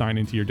 Just sign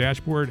into your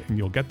dashboard and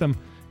you'll get them.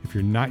 If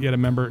you're not yet a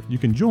member, you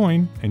can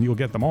join and you'll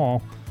get them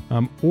all.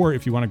 Or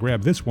if you want to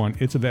grab this one,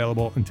 it's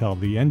available until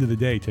the end of the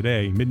day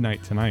today,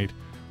 midnight tonight,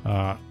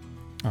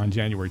 on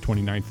January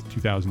 29th,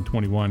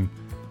 2021.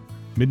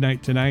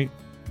 Midnight tonight.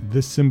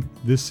 This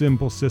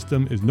simple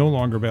system is no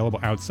longer available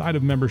outside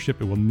of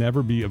membership. It will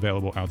never be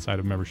available outside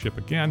of membership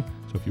again.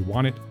 So if you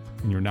want it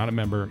and you're not a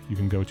member, you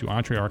can go to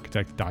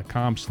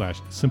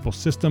entrearchitect.com/simple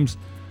systems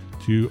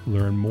to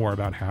learn more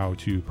about how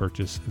to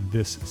purchase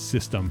this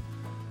system.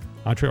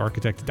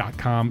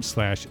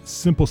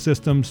 entrearchitect.com/simple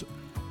systems.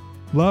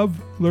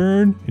 Love,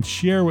 learn, and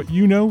share what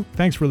you know.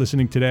 Thanks for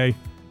listening today,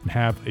 and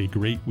have a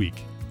great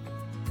week.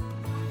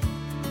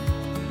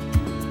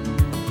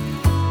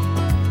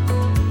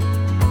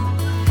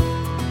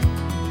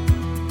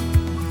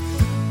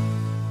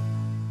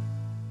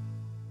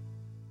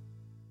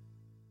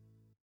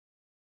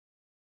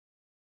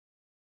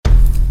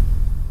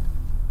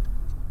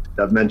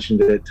 I've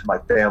mentioned it to my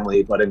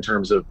family, but in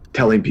terms of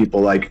telling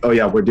people like, oh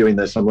yeah, we're doing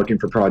this, I'm looking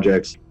for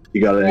projects,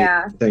 You got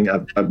anything?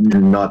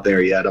 I'm not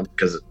there yet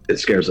because it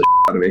scares the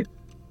out of me.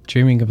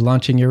 Dreaming of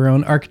launching your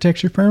own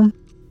architecture firm?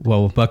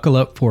 Well, buckle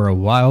up for a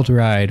wild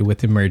ride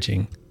with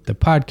Emerging, the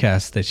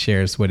podcast that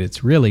shares what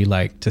it's really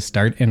like to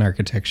start an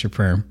architecture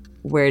firm.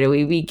 Where do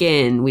we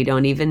begin? We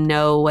don't even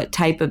know what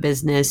type of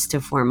business to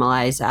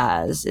formalize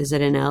as. Is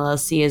it an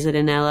LLC? Is it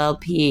an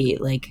LLP?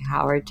 Like,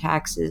 how are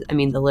taxes? I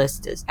mean, the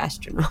list is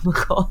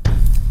astronomical.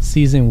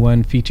 Season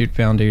 1 featured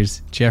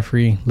founders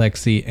Jeffrey,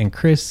 Lexi, and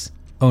Chris,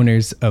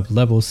 owners of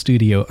Level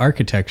Studio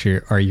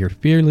Architecture, are your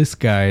fearless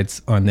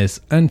guides on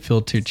this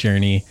unfiltered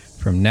journey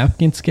from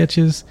napkin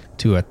sketches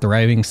to a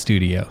thriving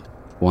studio.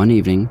 One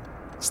evening,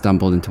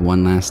 stumbled into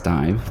one last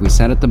dive, we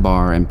sat at the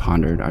bar and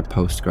pondered our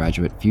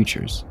postgraduate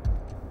futures.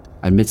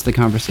 Amidst the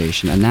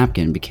conversation, a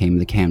napkin became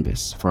the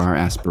canvas for our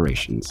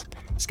aspirations,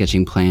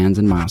 sketching plans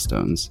and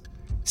milestones,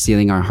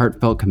 sealing our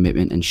heartfelt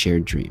commitment and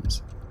shared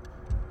dreams.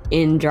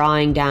 In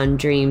drawing down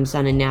dreams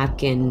on a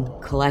napkin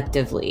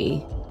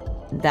collectively,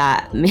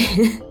 that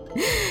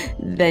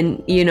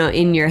then, you know,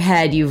 in your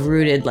head, you've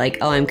rooted like,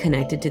 oh, I'm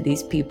connected to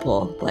these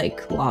people,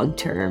 like long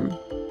term.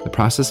 The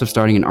process of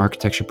starting an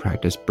architecture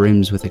practice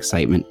brims with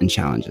excitement and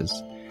challenges,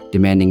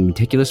 demanding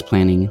meticulous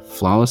planning,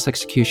 flawless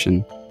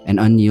execution, and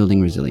unyielding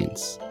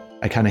resilience.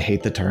 I kind of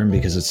hate the term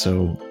because it's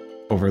so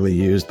overly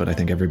used, but I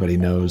think everybody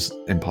knows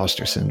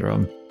imposter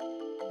syndrome.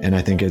 And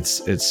I think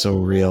it's so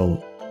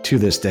real to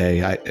this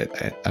day. I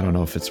don't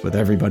know if it's with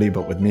everybody,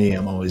 but with me,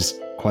 I'm always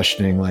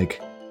questioning,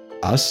 like,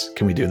 us?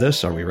 Can we do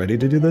this? Are we ready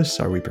to do this?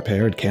 Are we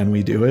prepared? Can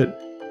we do it?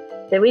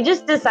 Did we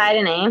just decide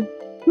a name?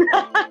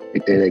 We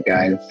did it,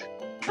 guys.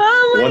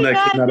 Oh my One that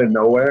God. came out of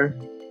nowhere.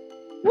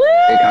 Woo!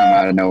 It came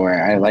out of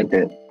nowhere. I liked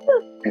it.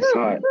 I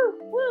saw it.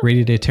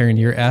 Ready to turn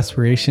your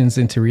aspirations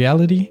into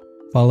reality?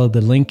 Follow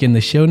the link in the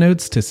show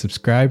notes to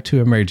subscribe to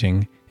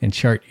Emerging and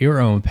chart your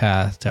own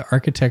path to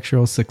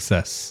architectural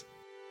success.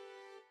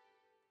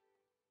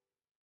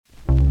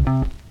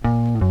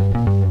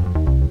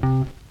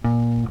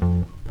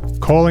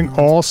 Calling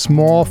all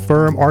small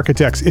firm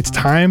architects. It's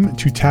time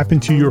to tap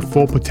into your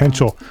full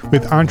potential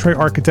with Entre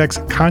Architects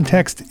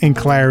Context and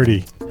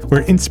Clarity,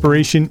 where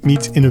inspiration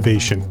meets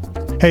innovation.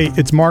 Hey,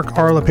 it's Mark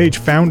R. LePage,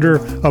 founder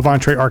of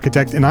Entre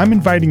Architect, and I'm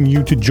inviting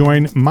you to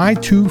join my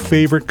two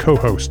favorite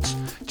co-hosts,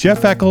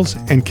 Jeff Eccles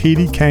and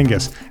Katie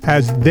Kangas,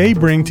 as they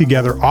bring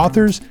together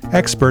authors,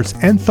 experts,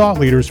 and thought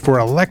leaders for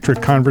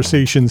electric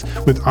conversations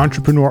with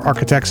entrepreneur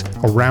architects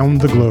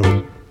around the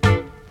globe.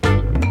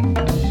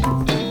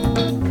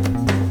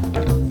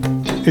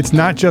 It's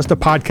not just a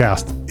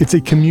podcast, it's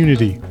a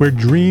community where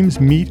dreams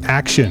meet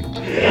action.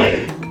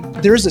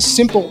 There's a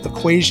simple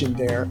equation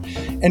there.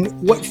 And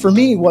what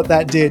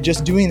that did,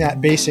 just doing that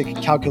basic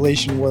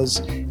calculation, was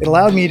it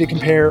allowed me to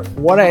compare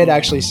what I had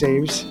actually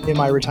saved in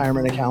my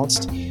retirement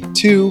accounts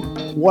to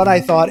what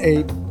I thought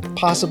a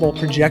possible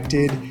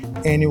projected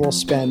annual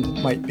spend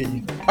might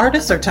be.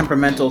 Artists are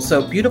temperamental,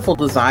 so beautiful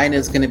design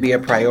is going to be a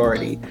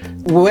priority.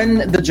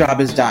 When the job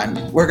is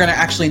done, we're going to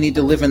actually need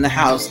to live in the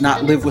house,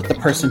 not live with the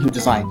person who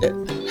designed it.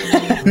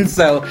 And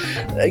so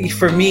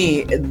for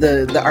me,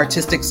 the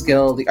artistic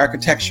skill, the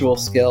architectural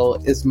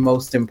skill is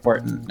most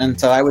important. And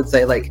so I would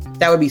say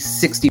that would be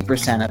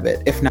 60% of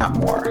it, if not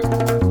more.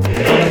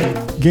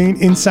 Gain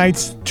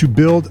insights to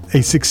build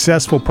a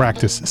successful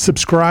practice.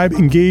 Subscribe,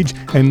 engage,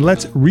 and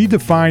let's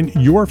redefine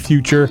your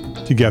future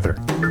together.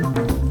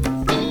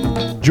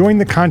 Join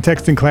the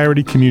Context and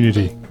Clarity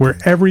community, where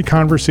every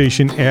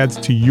conversation adds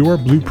to your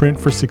blueprint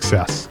for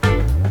success.